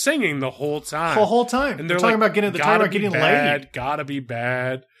 and they're singing the whole time. The whole time, and they're talking about getting laid. Gotta be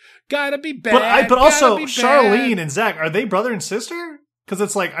bad. Gotta be bad. But also Charlene and Zach, are they brother and sister? Because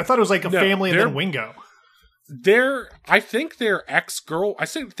it's like I thought it was like a family and then Wingo. I think they're ex-girl. I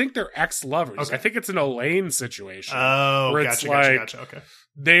think they're ex-lovers. Okay. I think it's an Elaine situation. Oh, where gotcha. Okay.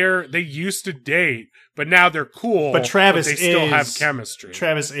 They used to date, but now they're cool. But Travis they still have chemistry.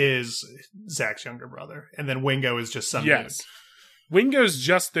 Travis is Zach's younger brother, and then Wingo is just some dude. Wingo's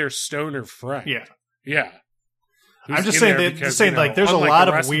just their stoner friend. Yeah. I'm just saying like there's a lot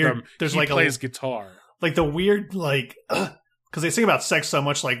of weird. There's like plays guitar, like the weird like. Because they sing about sex so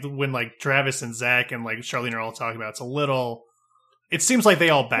much, like when like Travis and Zach and like Charlene are all talking about, it's a little. It seems like they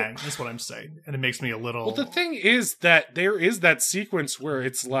all bang. That's what I'm saying, and it makes me a little. Well, the thing is that there is that sequence where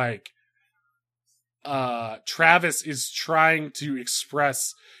it's like, Travis is trying to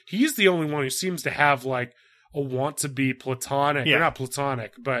express. He's the only one who seems to have like a want to be platonic, or not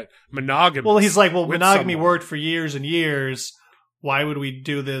platonic, but monogamous. Well, he's like, monogamy worked for years and years. Why would we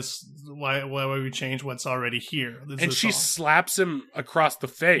do this? Why would we change what's already here? And she slaps him across the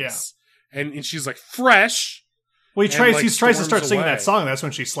face. Yeah. And she's like, fresh. Well, he tries to start singing that song. That's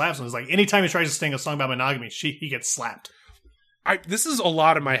when she slaps him. It's like, anytime he tries to sing a song about monogamy, he gets slapped. This is a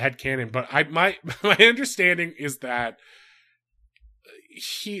lot of my headcanon, but my understanding is that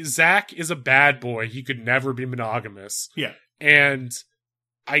Zach is a bad boy. He could never be monogamous. Yeah. And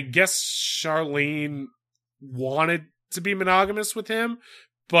I guess Charlene wanted to be monogamous with him,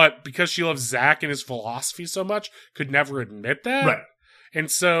 but because she loves Zach and his philosophy so much, could never admit that. Right. And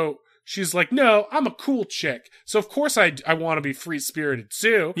so she's like, no, I'm a cool chick. So of course I want to be free-spirited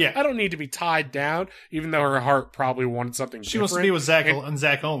too. Yeah. I don't need to be tied down, even though her heart probably wanted something different. She wants to be with Zach and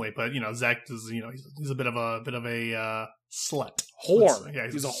Zach only, but Zach is, he's a bit of a slut. Whore.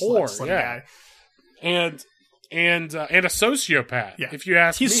 Yeah, he's a whore. Slut guy. And a sociopath. Yeah. If you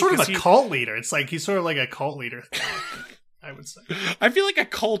ask me. He's sort of a cult leader. It's like he's sort of like a cult leader. I would say. I feel like a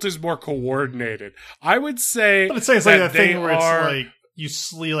cult is more coordinated. I would say. But it's like that thing where it's like you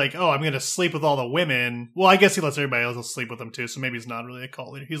sleep, like, oh, I'm going to sleep with all the women. Well, I guess he lets everybody else sleep with them too, so maybe he's not really a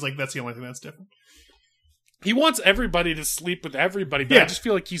cult leader. He's like, that's the only thing that's different. He wants everybody to sleep with everybody, but I just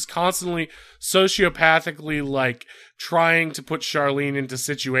feel like he's constantly sociopathically like trying to put Charlene into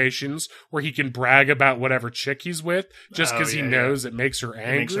situations where he can brag about whatever chick he's with just because he knows it makes her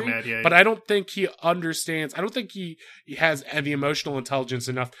angry. It makes her mad, but I don't think he understands. I don't think he has the emotional intelligence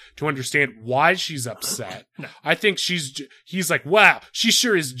enough to understand why she's upset. No. I think he's like, wow, she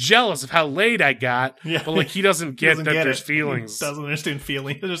sure is jealous of how late I got. Yeah. But like he doesn't get that there's feelings. He doesn't understand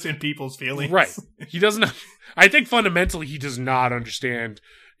feelings. He doesn't understand people's feelings. Right. He doesn't. I think fundamentally he does not understand.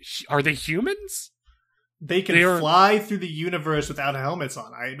 Are they humans? They can fly through the universe without helmets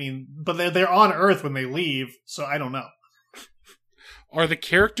on. I mean, but they're on Earth when they leave, so I don't know. Are the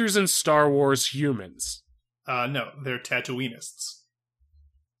characters in Star Wars humans? No, they're Tatooinists.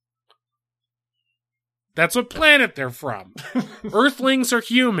 That's what planet they're from. Earthlings are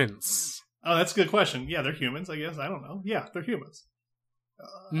humans. Oh, that's a good question. Yeah, they're humans, I guess. I don't know. Yeah, they're humans.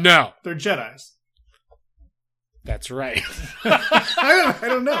 No. They're Jedis. That's right. I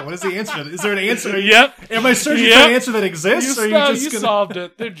don't know. What is the answer? Is there an answer? Yep. Am I searching for an answer that exists? You solved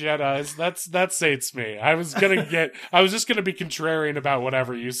it. They're Jedis. That sates me. I was just gonna be contrarian about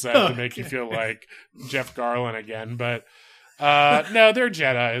whatever you said to make you feel like Jeff Garlin again, but no, they're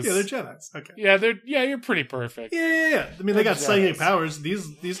Jedis. Yeah, they're Jedis. Okay. Yeah, you're pretty perfect. Yeah. I mean, they got Jedis. psychic powers.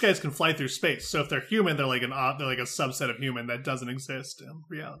 These guys can fly through space. So if they're human, they're like a subset of human that doesn't exist in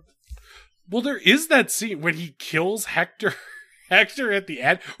reality. Well, there is that scene when he kills Hector at the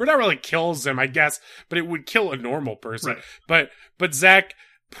end. Or not really kills him, I guess, but it would kill a normal person. Right. But Zach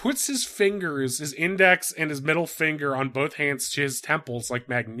puts his index and his middle finger on both hands to his temples like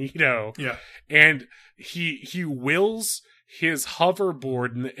Magneto. Yeah. And he wills his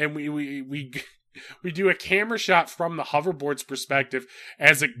hoverboard, and we do a camera shot from the hoverboard's perspective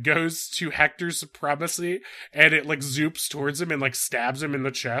as it goes to Hector's supremacy, and it like zoops towards him and like stabs him in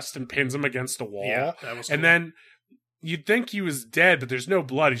the chest and pins him against the wall. Yeah, that was cool. And then you'd think he was dead, but there's no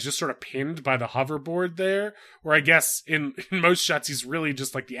blood. He's just sort of pinned by the hoverboard there. Or I guess in most shots, he's really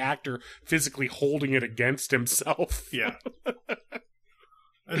just like the actor physically holding it against himself. Yeah.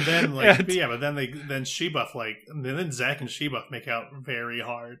 And then but then She-Buff then Zach and She-Buff make out very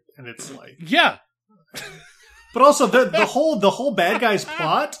hard, and it's like yeah. But also the whole bad guy's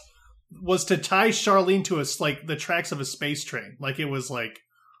plot was to tie Charlene to the tracks of a space train. Like it was like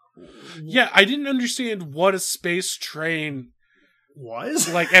yeah, I didn't understand what a space train was.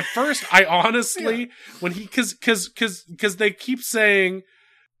 Like at first, I honestly when he because they keep saying,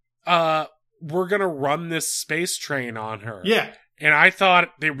 we're gonna run this space train on her. Yeah. And I thought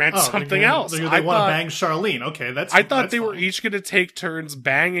they meant something else. They want to bang Charlene. Okay, I thought they were each going to take turns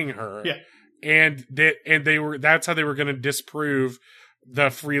banging her. Yeah, and they were. That's how they were going to disprove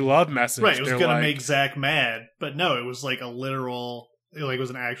the free love message. Right, it was going to make Zach mad, but no, it was like a literal. It was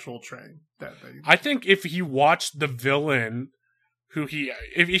an actual train. I think if he watched the villain,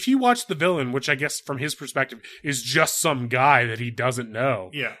 if you watch the villain, which I guess from his perspective is just some guy that he doesn't know.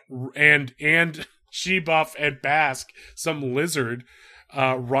 Yeah, and. She-Buff and Bask, some lizard,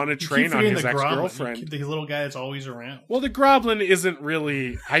 run a train on his ex-girlfriend. The little guy that's always around. Well, the Groblin isn't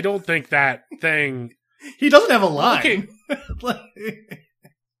really... I don't think that thing... He doesn't have a line. Okay.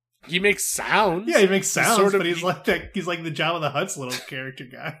 He makes sounds. Yeah, he makes sounds, but he's like the Jabba the Hutt's little character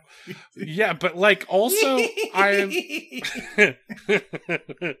guy. Yeah, but like also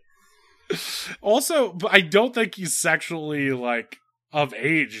but I don't think he's sexually like of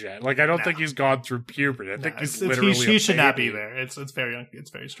age yet. Like I don't think he's gone through puberty. I think he's literally he should not be there. It's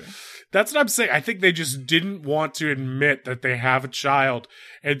very strange. That's what I'm saying. I think they just didn't want to admit that they have a child,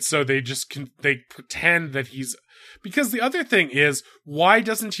 and so they just they pretend that he's. Because the other thing is, why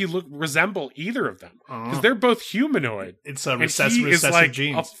doesn't he resemble either of them? Because they're both humanoid. It's recessive like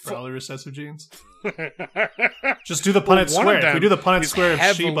genes. For all the recessive genes. Just do the Punnett square. If we do the Punnett square of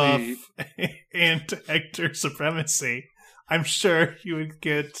She-Buff and Hector supremacy, I'm sure you would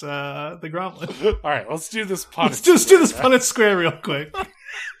get the Gromlin. All right, let's do this Punnett. Let's just do this Punnett square real quick.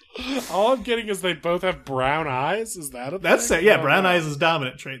 All I'm getting is they both have brown eyes. Is that a thing? That's it. Yeah, brown eyes is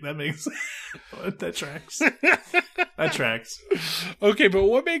dominant trait. That makes that tracks. That tracks. Okay, but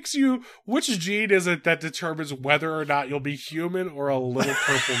which gene is it that determines whether or not you'll be human or a little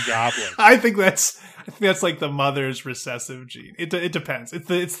purple goblin? I think that's like the mother's recessive gene. It depends.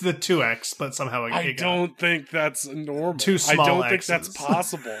 It's the 2X, but somehow I don't think that's normal. Two small I don't X's. think that's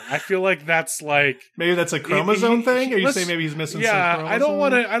possible. I feel like that's like maybe that's a chromosome thing. Or you say maybe he's missing some chromosome? I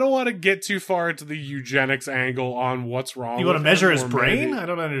don't want to get too far into the eugenics angle on what's wrong. You want to measure his brain? I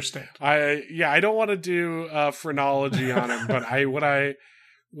don't understand. I don't want to do phrenology on him, but what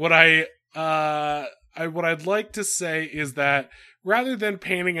I'd like to say is that rather than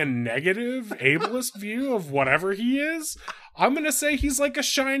painting a negative ableist view of whatever he is, I'm going to say he's like a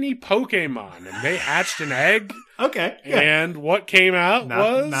shiny Pokemon, and they hatched an egg. Okay. Yeah. And what came out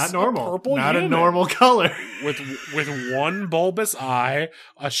was not normal. A purple not human a normal color. with one bulbous eye,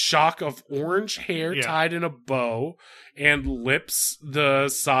 a shock of orange hair tied in a bow, and lips the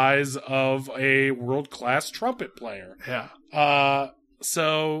size of a world-class trumpet player. Yeah.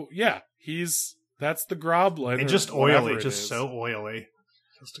 So yeah, that's the Groblin. And just oily, just so oily.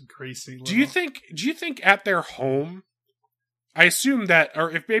 Just a greasy. Do you think at their home? I assume that, or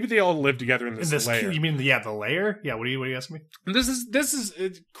if maybe they all live together in this lair. You mean the lair? Yeah. What are you asking me? This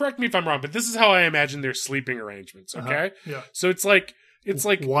is. Correct me if I'm wrong, but this is how I imagine their sleeping arrangements. Okay. Yeah. So it's like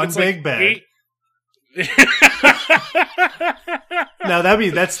one big bed. No,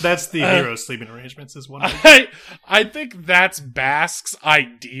 that's the hero sleeping arrangements is one. I think that's Bask's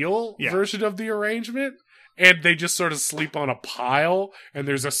ideal version of the arrangement. And they just sort of sleep on a pile, and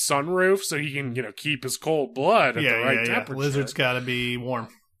there's a sunroof, so he can, keep his cold blood at the right temperature. Lizard's got to be warm.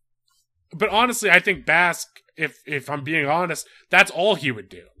 But honestly, I think Bask, if I'm being honest, that's all he would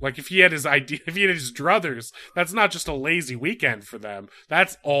do. Like, if he had his druthers, that's not just a lazy weekend for them.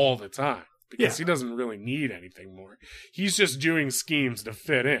 That's all the time. Because he doesn't really need anything more. He's just doing schemes to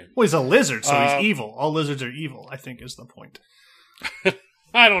fit in. Well, he's a lizard, so he's evil. All lizards are evil, I think, is the point.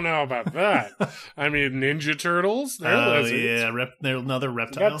 I don't know about that. I mean, Ninja Turtles, they're lizards. Yeah, they're another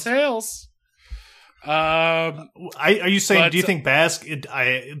reptiles. Got tails. Are you saying, do you think Bask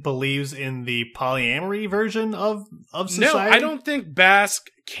believes in the polyamory version of society? No, I don't think Bask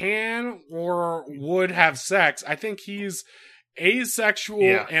can or would have sex. I think he's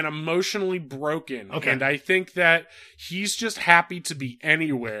asexual and emotionally broken. Okay. And I think that he's just happy to be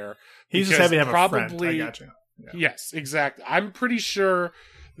anywhere. He's just happy to have a friend. I gotcha. Yeah. Yes, exactly. I'm pretty sure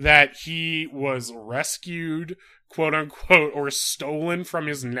that he was rescued, quote unquote, or stolen from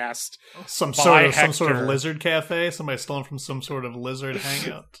his nest. Some sort of lizard cafe. Somebody stolen from some sort of lizard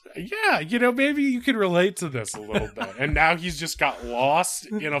hangout. Yeah, maybe you could relate to this a little bit. And now he's just got lost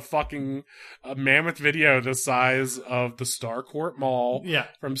in a fucking mammoth video the size of the Starcourt Mall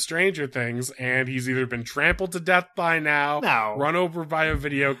from Stranger Things, and he's either been trampled to death by now, run over by a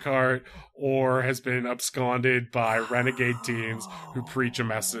video cart, or has been absconded by renegade teens who preach a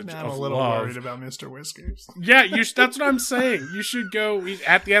message of love. I'm a little worried about Mr. Whiskers. Yeah, that's what I'm saying. You should go.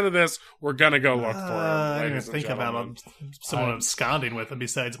 At the end of this, we're gonna go look for him. I didn't think about someone absconding with him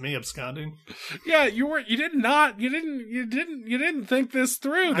besides me absconding. Yeah, you didn't think this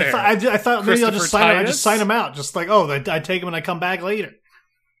through. There, I thought maybe I'll just sign him out. Just like, I take him and I come back later.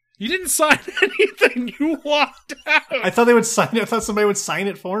 You didn't sign anything. You walked out. I thought they would sign it. I thought somebody would sign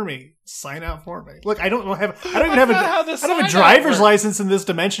it for me. Sign out for me. Look, I don't even have a driver's license in this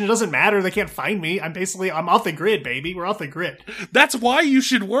dimension. It doesn't matter. They can't find me. I'm off the grid, baby. We're off the grid. That's why you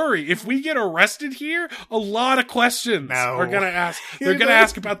should worry. If we get arrested here, a lot of questions are gonna ask. They're gonna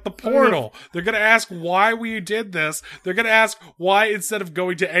ask about the portal. They're gonna ask why we did this. They're gonna ask why instead of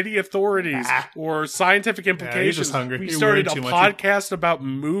going to any authorities or scientific implications, we started a podcast about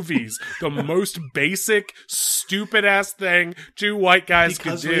movies. The most basic, stupid ass thing two white guys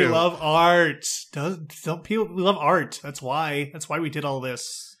could do. Because we love art. Don't people? We love art. That's why. That's why we did all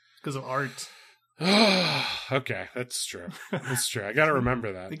this. Because of art. Okay, that's true. That's true. I gotta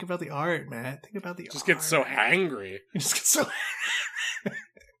remember that. Think about the art, Matt. Think about the art. Just get so hangry. You just get so.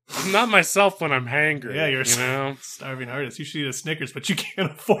 I'm not myself when I'm hangry. Yeah, you're a starving artist. You should eat a Snickers, but you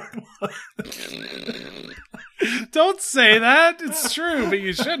can't afford one. Don't say that. It's true, but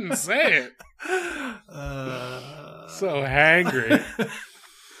you shouldn't say it. So hangry.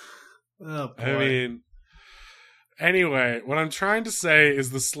 Oh, boy. I mean, anyway, what I'm trying to say is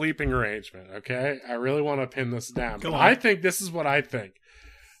the sleeping arrangement, okay? I really want to pin this down. Go on. I think this is what I think.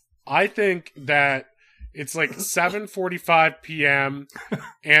 I think that it's like 7:45 p.m.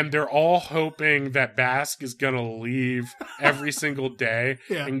 and they're all hoping that Bask is going to leave every single day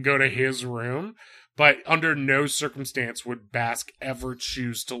and go to his room. But under no circumstance would Bask ever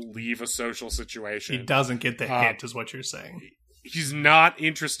choose to leave a social situation. He doesn't get the hint, is what you're saying. He's not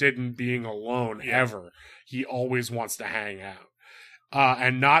interested in being alone ever. He always wants to hang out.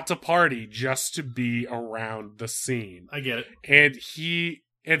 And not to party, just to be around the scene. I get it.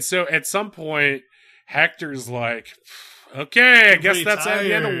 And so at some point, Hector's like, okay, I guess that's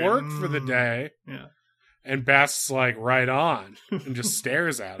the end of work for the day. Yeah. And Bask's like, right on, and just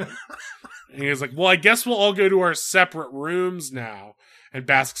stares at him. And he's like, well, I guess we'll all go to our separate rooms now. And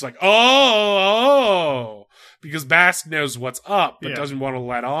Bask's like, oh, because Bask knows what's up, but doesn't want to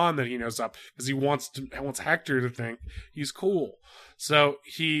let on that he knows up because he wants Hector to think he's cool. So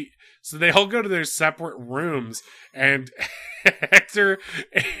they all go to their separate rooms, and Hector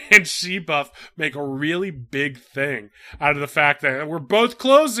and She-Buff make a really big thing out of the fact that we're both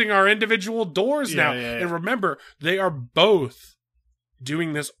closing our individual doors now. Yeah. And remember, they are both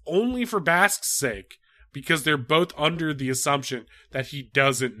doing this only for Bask's sake, because they're both under the assumption that he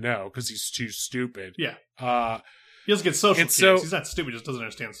doesn't know because he's too stupid. Yeah. He doesn't get social cues. So, he's not stupid, he just doesn't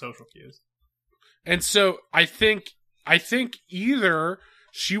understand social cues. And so I think either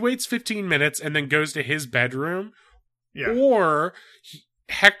she waits 15 minutes and then goes to his bedroom, or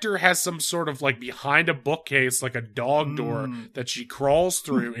Hector has some sort of like behind a bookcase, like a dog door that she crawls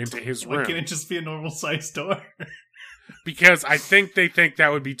through into his Why room. can't it just be a normal sized door? Because I think they think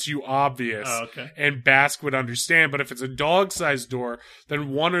that would be too obvious. Oh, okay. And Basque would understand. But if it's a dog-sized door, then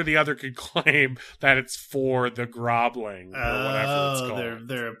one or the other could claim that it's for the Grobling or whatever it's called.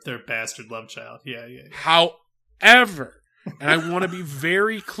 Their bastard love child. Yeah. However, and I want to be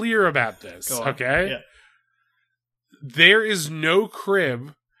very clear about this, Go on. okay? Yeah. There is no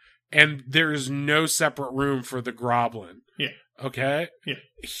crib and there is no separate room for the Groblin. Yeah. Okay? Yeah.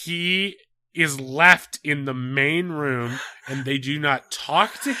 He is left in the main room and they do not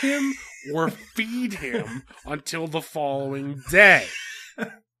talk to him or feed him until the following day.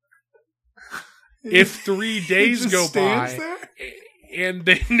 If 3 days go by and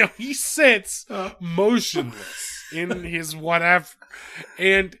he sits motionless in his whatever,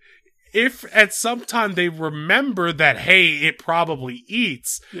 and if at some time they remember that, hey, it probably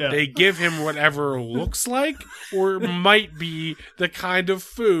eats, they give him whatever looks like or might be the kind of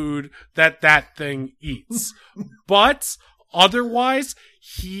food that thing eats. But otherwise,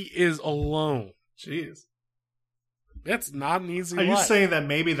 he is alone. Jeez. That's not an easy Are you life. saying that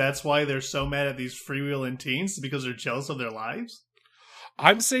maybe that's why they're so mad at these freewheeling teens? Because they're jealous of their lives?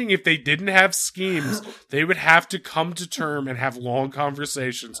 I'm saying if they didn't have schemes, they would have to come to term and have long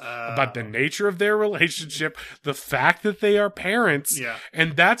conversations about the nature of their relationship, the fact that they are parents,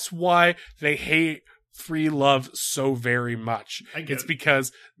 and that's why they hate free love so very much. It's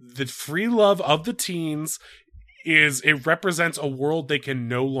because the free love of the teens it represents a world they can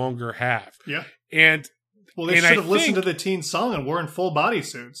no longer have. Yeah. And well, they should have listened to the teen song and worn full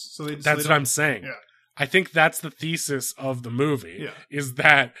bodysuits. That's what I'm saying. Yeah. I think that's the thesis of the movie, is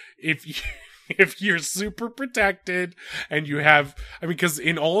that if you're super protected and you have, because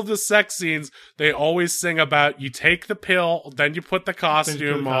in all of the sex scenes, they always sing about you take the pill, then you put the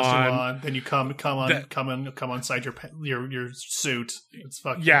costume on, then you come inside your suit. It's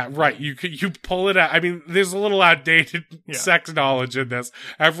fucking right. You pull it out. I mean, there's a little outdated sex knowledge in this.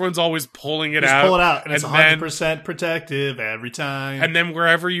 Everyone's always pulling it out. Pull it out, and it's 100% protective every time. And then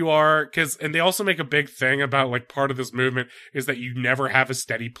wherever you are, and they also make a big thing about like part of this movement is that you never have a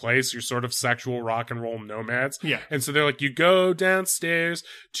steady place. You're sort of sexual rock and roll nomads. Yeah. And so they're like, you go downstairs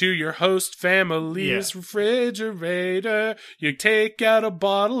to your host family's refrigerator. You take out a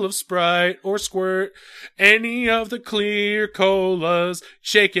bottle of Sprite or Squirt, any of the clear colas,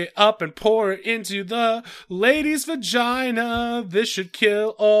 shake it up and pour it into the lady's vagina. This should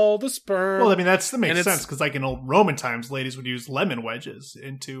kill all the sperm. Well, I mean, that makes sense because like in old Roman times, ladies would use lemon wedges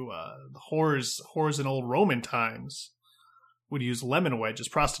into whores in old Roman times would use lemon wedges.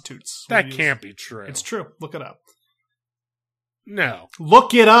 Prostitutes. That can't be true. It's true. Look it up. No.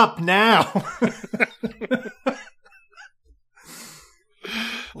 Look it up now.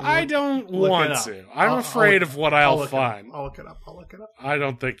 I don't want to. I'm afraid of what I'll find. I'll look it up. I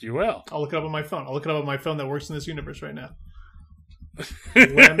don't think you will. I'll look it up on my phone. I'll look it up on my phone that works in this universe right now.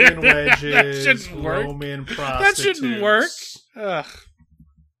 Lemon wedges. That shouldn't work. Roman prostitutes. That shouldn't work. Ugh.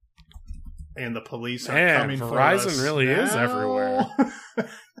 And the police are coming for us. Verizon really is everywhere.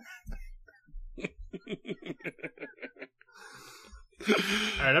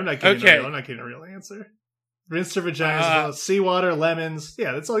 Alright, I'm not getting a real answer. Rinse their vaginas, seawater, lemons.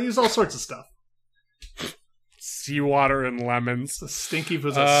 Yeah, that's all. Use all sorts of stuff. Seawater and lemons. It's a stinky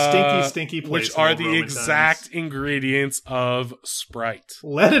place. Which are the exact ingredients of Sprite.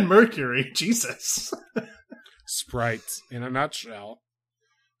 Lead and mercury. Jesus. Sprite, in a nutshell.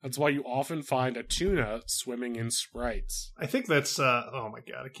 That's why you often find a tuna swimming in Sprite. I think that's, oh my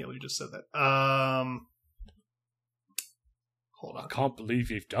god, I can't believe you just said that. Hold on. I can't believe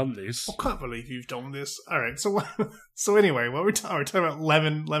you've done this. I can't believe you've done this. Alright, so anyway, what we're talking about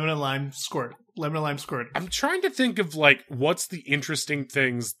lemon and lime squirt. Lemon and lime squirt. I'm trying to think of, like, what's the interesting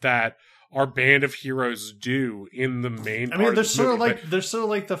things that our band of heroes do in the main part of the movie. They're sort of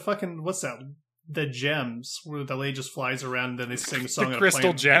like the fucking, what's that? The Gems, where the lady just flies around and then they sing a song. The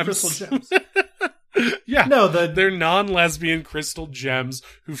Crystal Gems. Crystal Gems. Yeah. No, they're non-lesbian crystal gems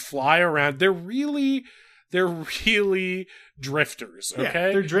who fly around. They're really drifters, okay?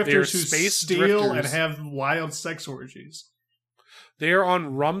 Yeah, they're drifters who steal drifters. And have wild sex orgies. They are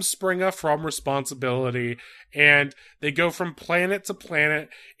on Rumspringa from Responsibility, and they go from planet to planet,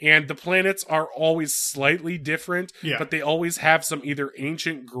 and the planets are always slightly different, but they always have some either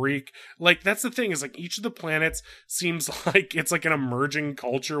ancient Greek, like, that's the thing, is like each of the planets seems like it's like an emerging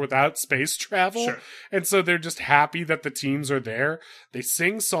culture without space travel, and so they're just happy that the teens are there. They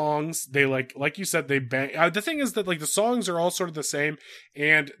sing songs, they like you said, they bang. The thing is that like the songs are all sort of the same,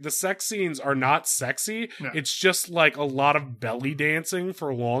 and the sex scenes are not sexy. No. It's just like a lot of belly dancing dancing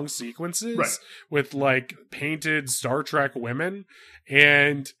for long sequences Right. with like painted Star Trek women.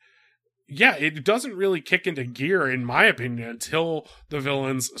 And yeah, it doesn't really kick into gear, in my opinion, until the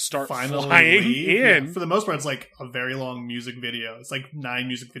villains start Finally flying leave. in. Yeah, for the most part, it's like a very long music video. It's like 9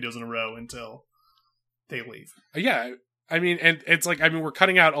 music videos in a row until they leave. Yeah. I mean, and it's like, I mean, we're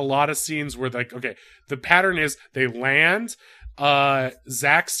cutting out a lot of scenes where like, okay, the pattern is they land,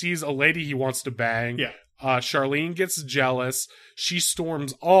 Zach sees a lady he wants to bang. Yeah. Charlene gets jealous. She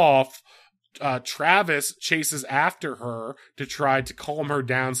storms off. Travis chases after her to try to calm her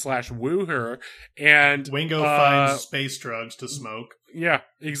down / woo her. And Wingo finds space drugs to smoke. yeah,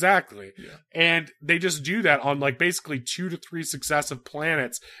 exactly. Yeah. And they just do that on like basically 2 to 3 successive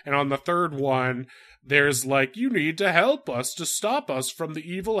planets. And on the third one, there's like, you need to help us to stop us from the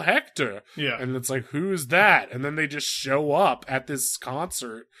evil Hector. Yeah. And it's like, who's that? And then they just show up at this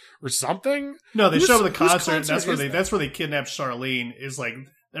concert or something. No, they show up at the Whose concert. And concert is that's where they kidnap Charlene. Is like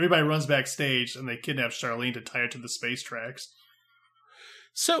everybody runs backstage and they kidnap Charlene to tie her to the space tracks.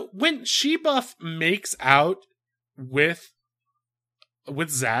 So when She-Buff makes out with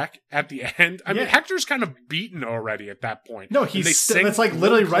Zach at the end, I mean, Hector's kind of beaten already at that point. No, it's like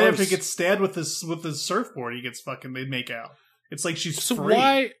literally right after he close. gets stabbed with his surfboard, he gets fucking, they make out. It's like she's So free.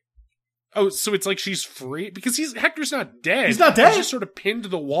 why? Oh, so it's like she's free because Hector's not dead. He's not dead. He's just sort of pinned to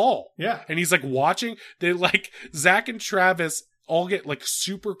the wall. Yeah. And he's like watching. They like Zach and Travis all get like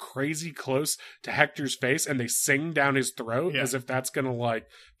super crazy close to Hector's face and they sing down his throat as if that's gonna like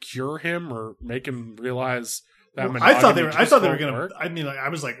cure him or make him realize that I thought they monogamy were just gonna. won't work. I mean, like, I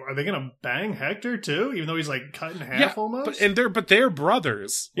was like, are they gonna bang Hector too? Even though he's like cut in half almost. But they're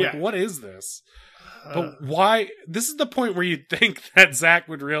brothers. Like, Yeah. what is this? But why? This is the point where you'd think that Zach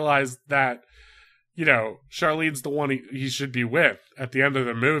would realize that, you know, Charlene's the one he should be with at the end of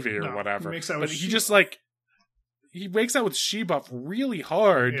the movie or No, whatever. he makes out But with he just like, he wakes out with She-Buff really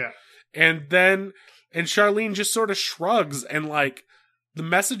hard. Yeah. And Charlene just sort of shrugs and like, the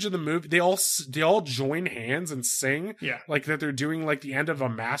message of the movie, they all join hands and sing. Yeah. Like that they're doing like the end of a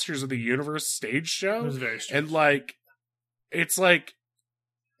Masters of the Universe stage show. It was very strange. And like, it's like,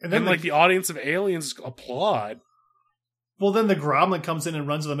 and then like the audience of aliens applaud. Well, then the Gromlin comes in and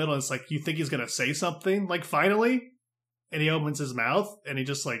runs in the middle, and it's like, you think he's gonna say something, like, finally? And he opens his mouth, and he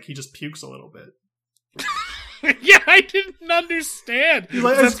just pukes a little bit. Yeah, I didn't understand.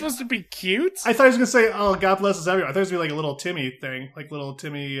 Like, Is that supposed to be cute? I thought he was gonna say, oh, God bless us everyone. I thought it was gonna be like a little Timmy thing. Like little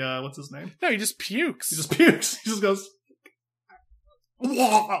Timmy, what's his name? No, he just pukes. He just pukes. He just goes,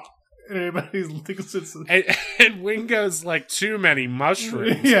 wah! And everybody thinks it's... And Wingo's like, too many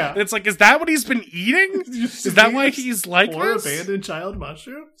mushrooms. Yeah. And it's like, is that what he's been eating? Is that why he's like Or this? abandoned child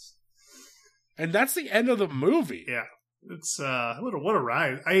mushrooms? And that's the end of the movie. Yeah. It's, what a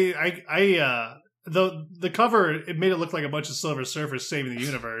ride. The cover, it made it look like a bunch of Silver Surfers saving the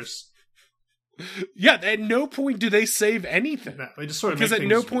universe. Yeah, at no point do they save anything. No, they just sort of because make at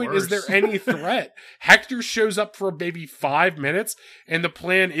no things point worse. is there any threat. Hector shows up for maybe 5 minutes, and the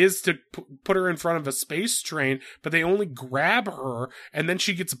plan is to put her in front of a space train, but they only grab her, and then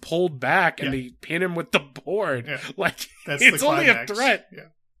she gets pulled back, and they pin him with the board. Yeah. Like, That's it's the only a climax. threat.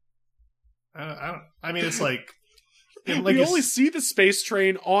 Yeah. I mean, it's like... We only see the space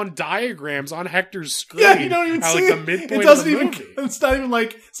train on diagrams on Hector's screen. Yeah, you don't even see the it. midpoint It doesn't of the even. movie. It's not even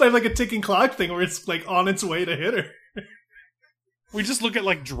like a ticking clock thing where it's like on its way to hit her. We just look at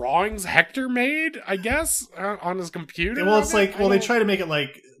like drawings Hector made, I guess, on his computer. Well, it's like they try to make it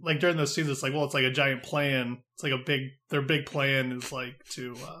like during those scenes. It's like, well, it's like a giant plan. It's like their big plan is like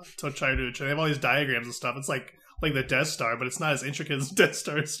to try to do it. They have all these diagrams and stuff. It's like the Death Star, but it's not as intricate as Death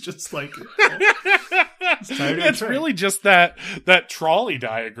Star. It's just like it's really just that trolley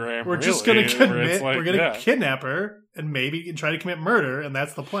diagram. We're just gonna kidnap her and maybe try to commit murder, and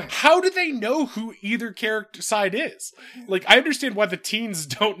that's the plan. How do they know who either character side is? Like, I understand why the teens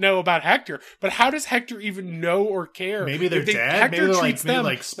don't know about Hector, but how does Hector even know or care? Maybe their dad. Maybe they're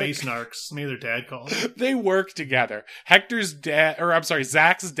like space narcs. Maybe their dad called. They work together.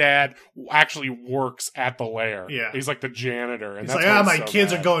 Zach's dad actually works at the lair. Yeah, he's like the janitor, and he's like, my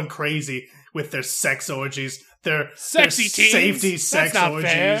kids are going crazy with their sex orgies. Their sexy teens. Safety sex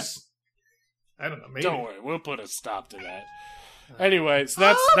orgies. Fair. I don't know. Maybe. Don't worry, we'll put a stop to that. Anyway,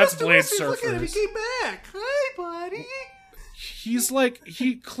 so that's Blade Surfers. He came back. Hi, buddy. He's like,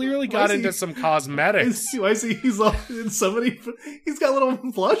 he clearly got into some cosmetics. Why is he? He's all in somebody. He's got a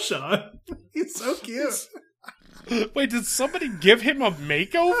little blush on. He's so cute. Wait, did somebody give him a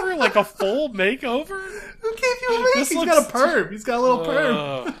makeover? Like a full makeover? Who gave you a makeover? He's got a perm. He's got a little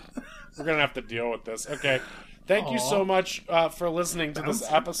perm. We're gonna have to deal with this. Okay. Thank you so much for listening to this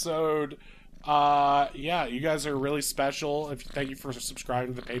episode Yeah, you guys are really special. Thank you for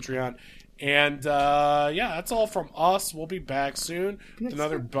subscribing to the Patreon. And yeah, that's all from us. We'll be back soon with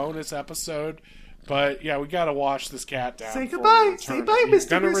another bonus episode. But yeah, we gotta wash this cat down. Say goodbye. Say bye, Mr. He's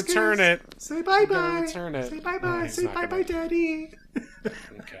gonna Whiskers. return it. Say bye He's gonna bye. return it. Say bye No, bye. he's Say not bye gonna. bye, Daddy.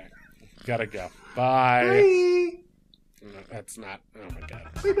 Okay, gotta go. Bye. Bye. No, that's not. Oh my god.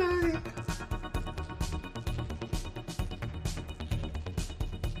 Bye bye.